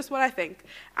myself. It's just what I think.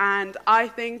 And I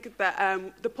think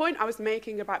that the point I was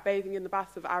making about bathing in the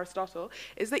baths of Aristotle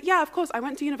is that, yeah, of course, I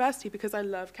went to university because I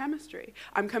love chemistry.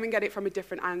 I'm coming at it from a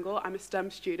different angle. I'm a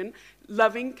STEM student.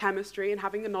 Loving chemistry and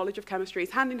having a knowledge of chemistry is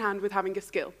hand in hand with having a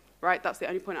skill. Right, that's the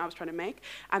only point I was trying to make.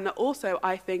 And that also,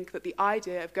 I think that the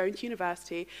idea of going to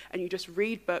university and you just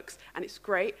read books and it's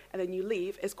great and then you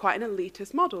leave is quite an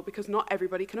elitist model, because not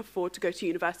everybody can afford to go to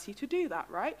university to do that,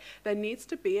 right? There needs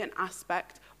to be an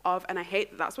aspect of, and I hate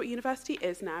that that's what university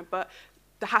is now, but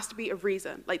there has to be a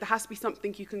reason. Like, there has to be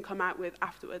something you can come out with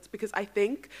afterwards, because I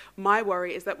think my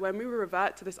worry is that when we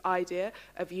revert to this idea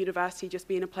of university just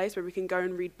being a place where we can go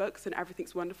and read books and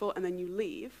everything's wonderful and then you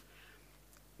leave,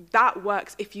 that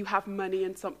works if you have money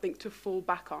and something to fall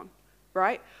back on,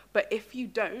 right? But if you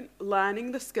don't,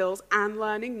 learning the skills and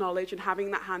learning knowledge and having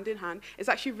that hand in hand is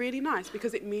actually really nice,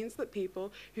 because it means that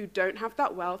people who don't have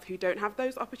that wealth, who don't have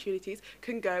those opportunities,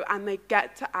 can go and they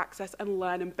get to access and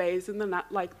learn and bathe in the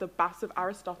like the baths of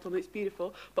Aristotle, and it's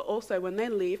beautiful. But also when they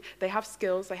leave, they have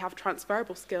skills, they have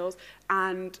transferable skills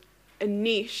and a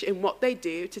niche in what they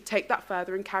do to take that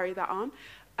further and carry that on.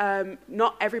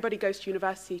 Not everybody goes to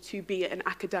university to be an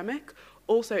academic.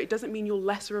 Also, it doesn't mean you're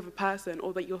lesser of a person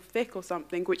or that you're thick or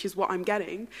something, which is what I'm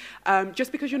getting,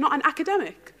 just because you're not an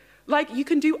academic. Like, you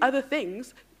can do other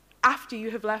things after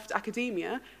you have left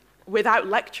academia without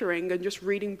lecturing and just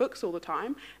reading books all the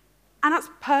time. And that's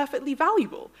perfectly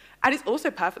valuable. And it's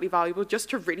also perfectly valuable just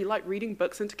to really like reading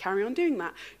books and to carry on doing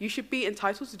that. You should be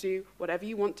entitled to do whatever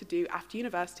you want to do after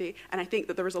university. And I think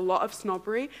that there is a lot of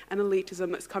snobbery and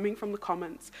elitism that's coming from the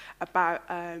comments about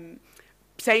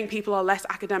saying people are less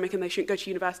academic and they shouldn't go to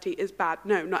university is bad.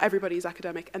 No, not everybody is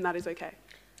academic, and that is okay.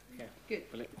 Yeah. Good.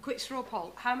 Quick straw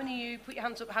poll. How many of you, put your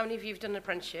hands up, how many of you have done an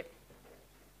apprenticeship?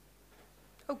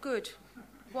 Oh, good.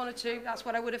 1 or 2, that's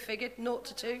what I would have figured. 0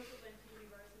 to 2.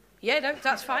 Yeah, no,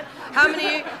 that's fine. No,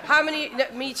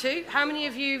 me too. How many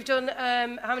of you have done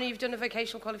a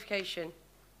vocational qualification?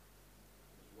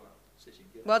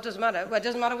 Well, it doesn't matter. Well, it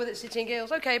doesn't matter whether it's City and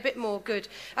Guilds. Okay, a bit more, good.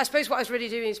 I suppose what I was really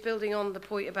doing is building on the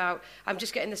point about, I'm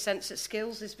just getting the sense that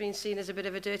skills is being seen as a bit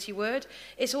of a dirty word.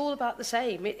 It's all about the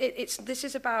same. This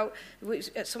is about,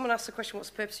 someone asked the question, what's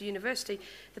the purpose of university?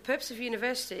 The purpose of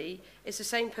university is the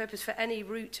same purpose for any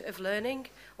route of learning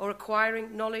or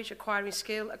acquiring knowledge, acquiring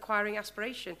skill, acquiring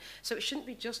aspiration. So it shouldn't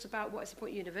be just about what is the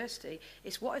point of university.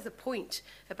 It's what is the point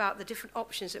about the different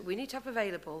options that we need to have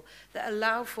available that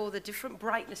allow for the different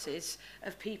brightnesses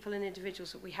of people and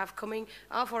individuals that we have coming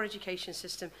out of our education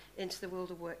system into the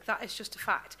world of work. That is just a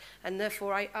fact. And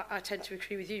therefore, I tend to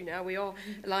agree with you now. We are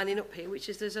lining up here, which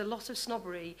is there's a lot of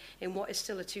snobbery in what is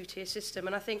still a two-tier system.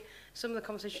 And I think some of the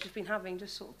conversations we've been having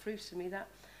just sort of proves to me that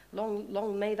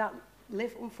long may that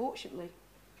live, unfortunately.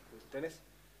 Dennis?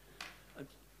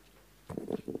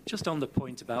 Just on the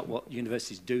point about what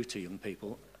universities do to young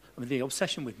people, I mean, the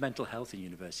obsession with mental health in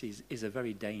universities is a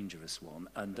very dangerous one.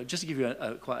 And just to give you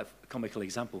quite a comical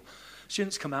example,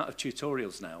 students come out of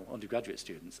tutorials now, undergraduate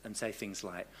students, and say things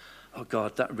like, oh,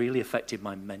 God, that really affected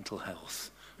my mental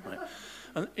health. Right?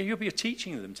 And you're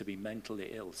teaching them to be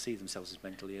mentally ill, see themselves as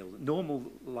mentally ill. Normal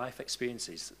life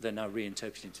experiences, they're now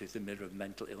reinterpreted into the mirror of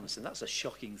mental illness, and that's a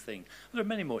shocking thing. There are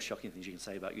many more shocking things you can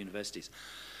say about universities.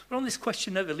 But on this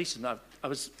question of elitism, I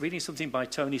was reading something by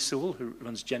Tony Sewell, who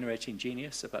runs Generating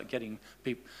Genius, about getting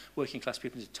working class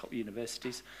people into top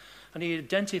universities. And he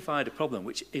identified a problem,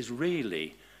 which is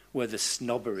really where the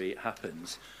snobbery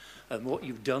happens, and what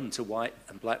you've done to white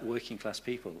and black working class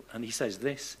people. And he says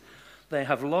this: they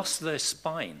have lost their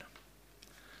spine.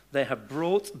 They have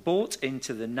bought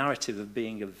into the narrative of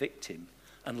being a victim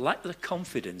and lack the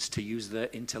confidence to use their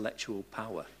intellectual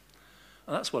power.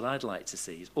 And that's what I'd like to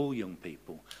see, is all young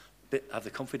people have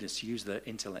the confidence to use their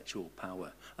intellectual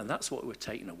power. And that's what we're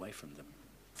taking away from them.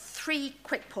 3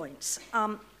 quick points.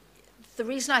 The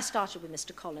reason I started with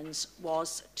Mr. Collins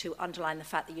was to underline the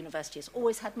fact that university has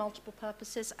always had multiple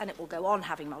purposes, and it will go on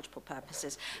having multiple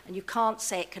purposes. And you can't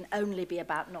say it can only be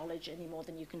about knowledge any more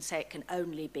than you can say it can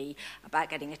only be about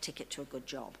getting a ticket to a good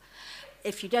job.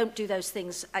 If you don't do those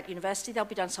things at university, they'll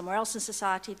be done somewhere else in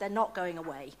society. They're not going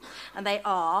away. And they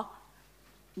are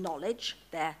knowledge,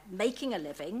 they're making a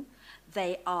living,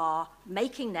 they are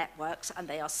making networks, and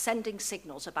they are sending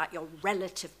signals about your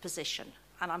relative position.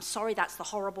 And I'm sorry that's the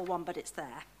horrible one, but it's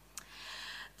there.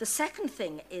 The second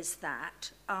thing is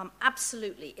that,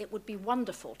 absolutely, it would be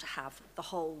wonderful to have the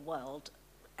whole world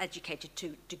educated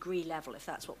to degree level, if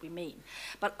that's what we mean.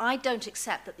 But I don't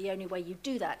accept that the only way you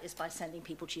do that is by sending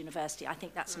people to university. I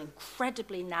think that's an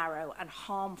incredibly narrow and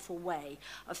harmful way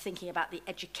of thinking about the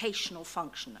educational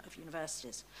function of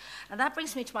universities. And that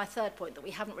brings me to my third point that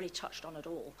we haven't really touched on at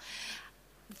all.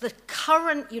 The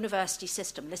current university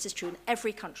system, this is true in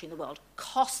every country in the world,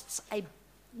 costs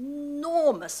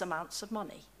enormous amounts of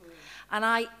money. And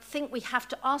I think we have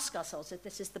to ask ourselves if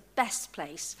this is the best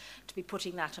place to be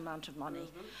putting that amount of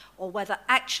money, or whether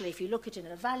actually, if you look at it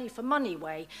in a value for money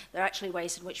way, there are actually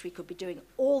ways in which we could be doing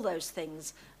all those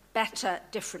things better,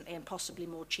 differently, and possibly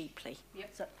more cheaply. Yep.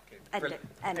 So, end it.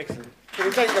 Excellent. Can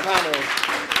we take the panel?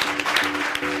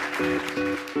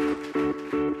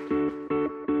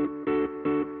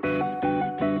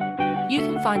 You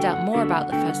can find out more about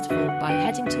the festival by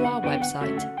heading to our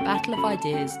website,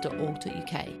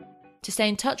 battleofideas.org.uk. To stay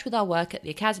in touch with our work at the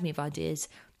Academy of Ideas,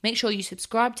 make sure you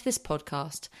subscribe to this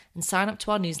podcast and sign up to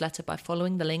our newsletter by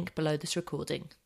following the link below this recording.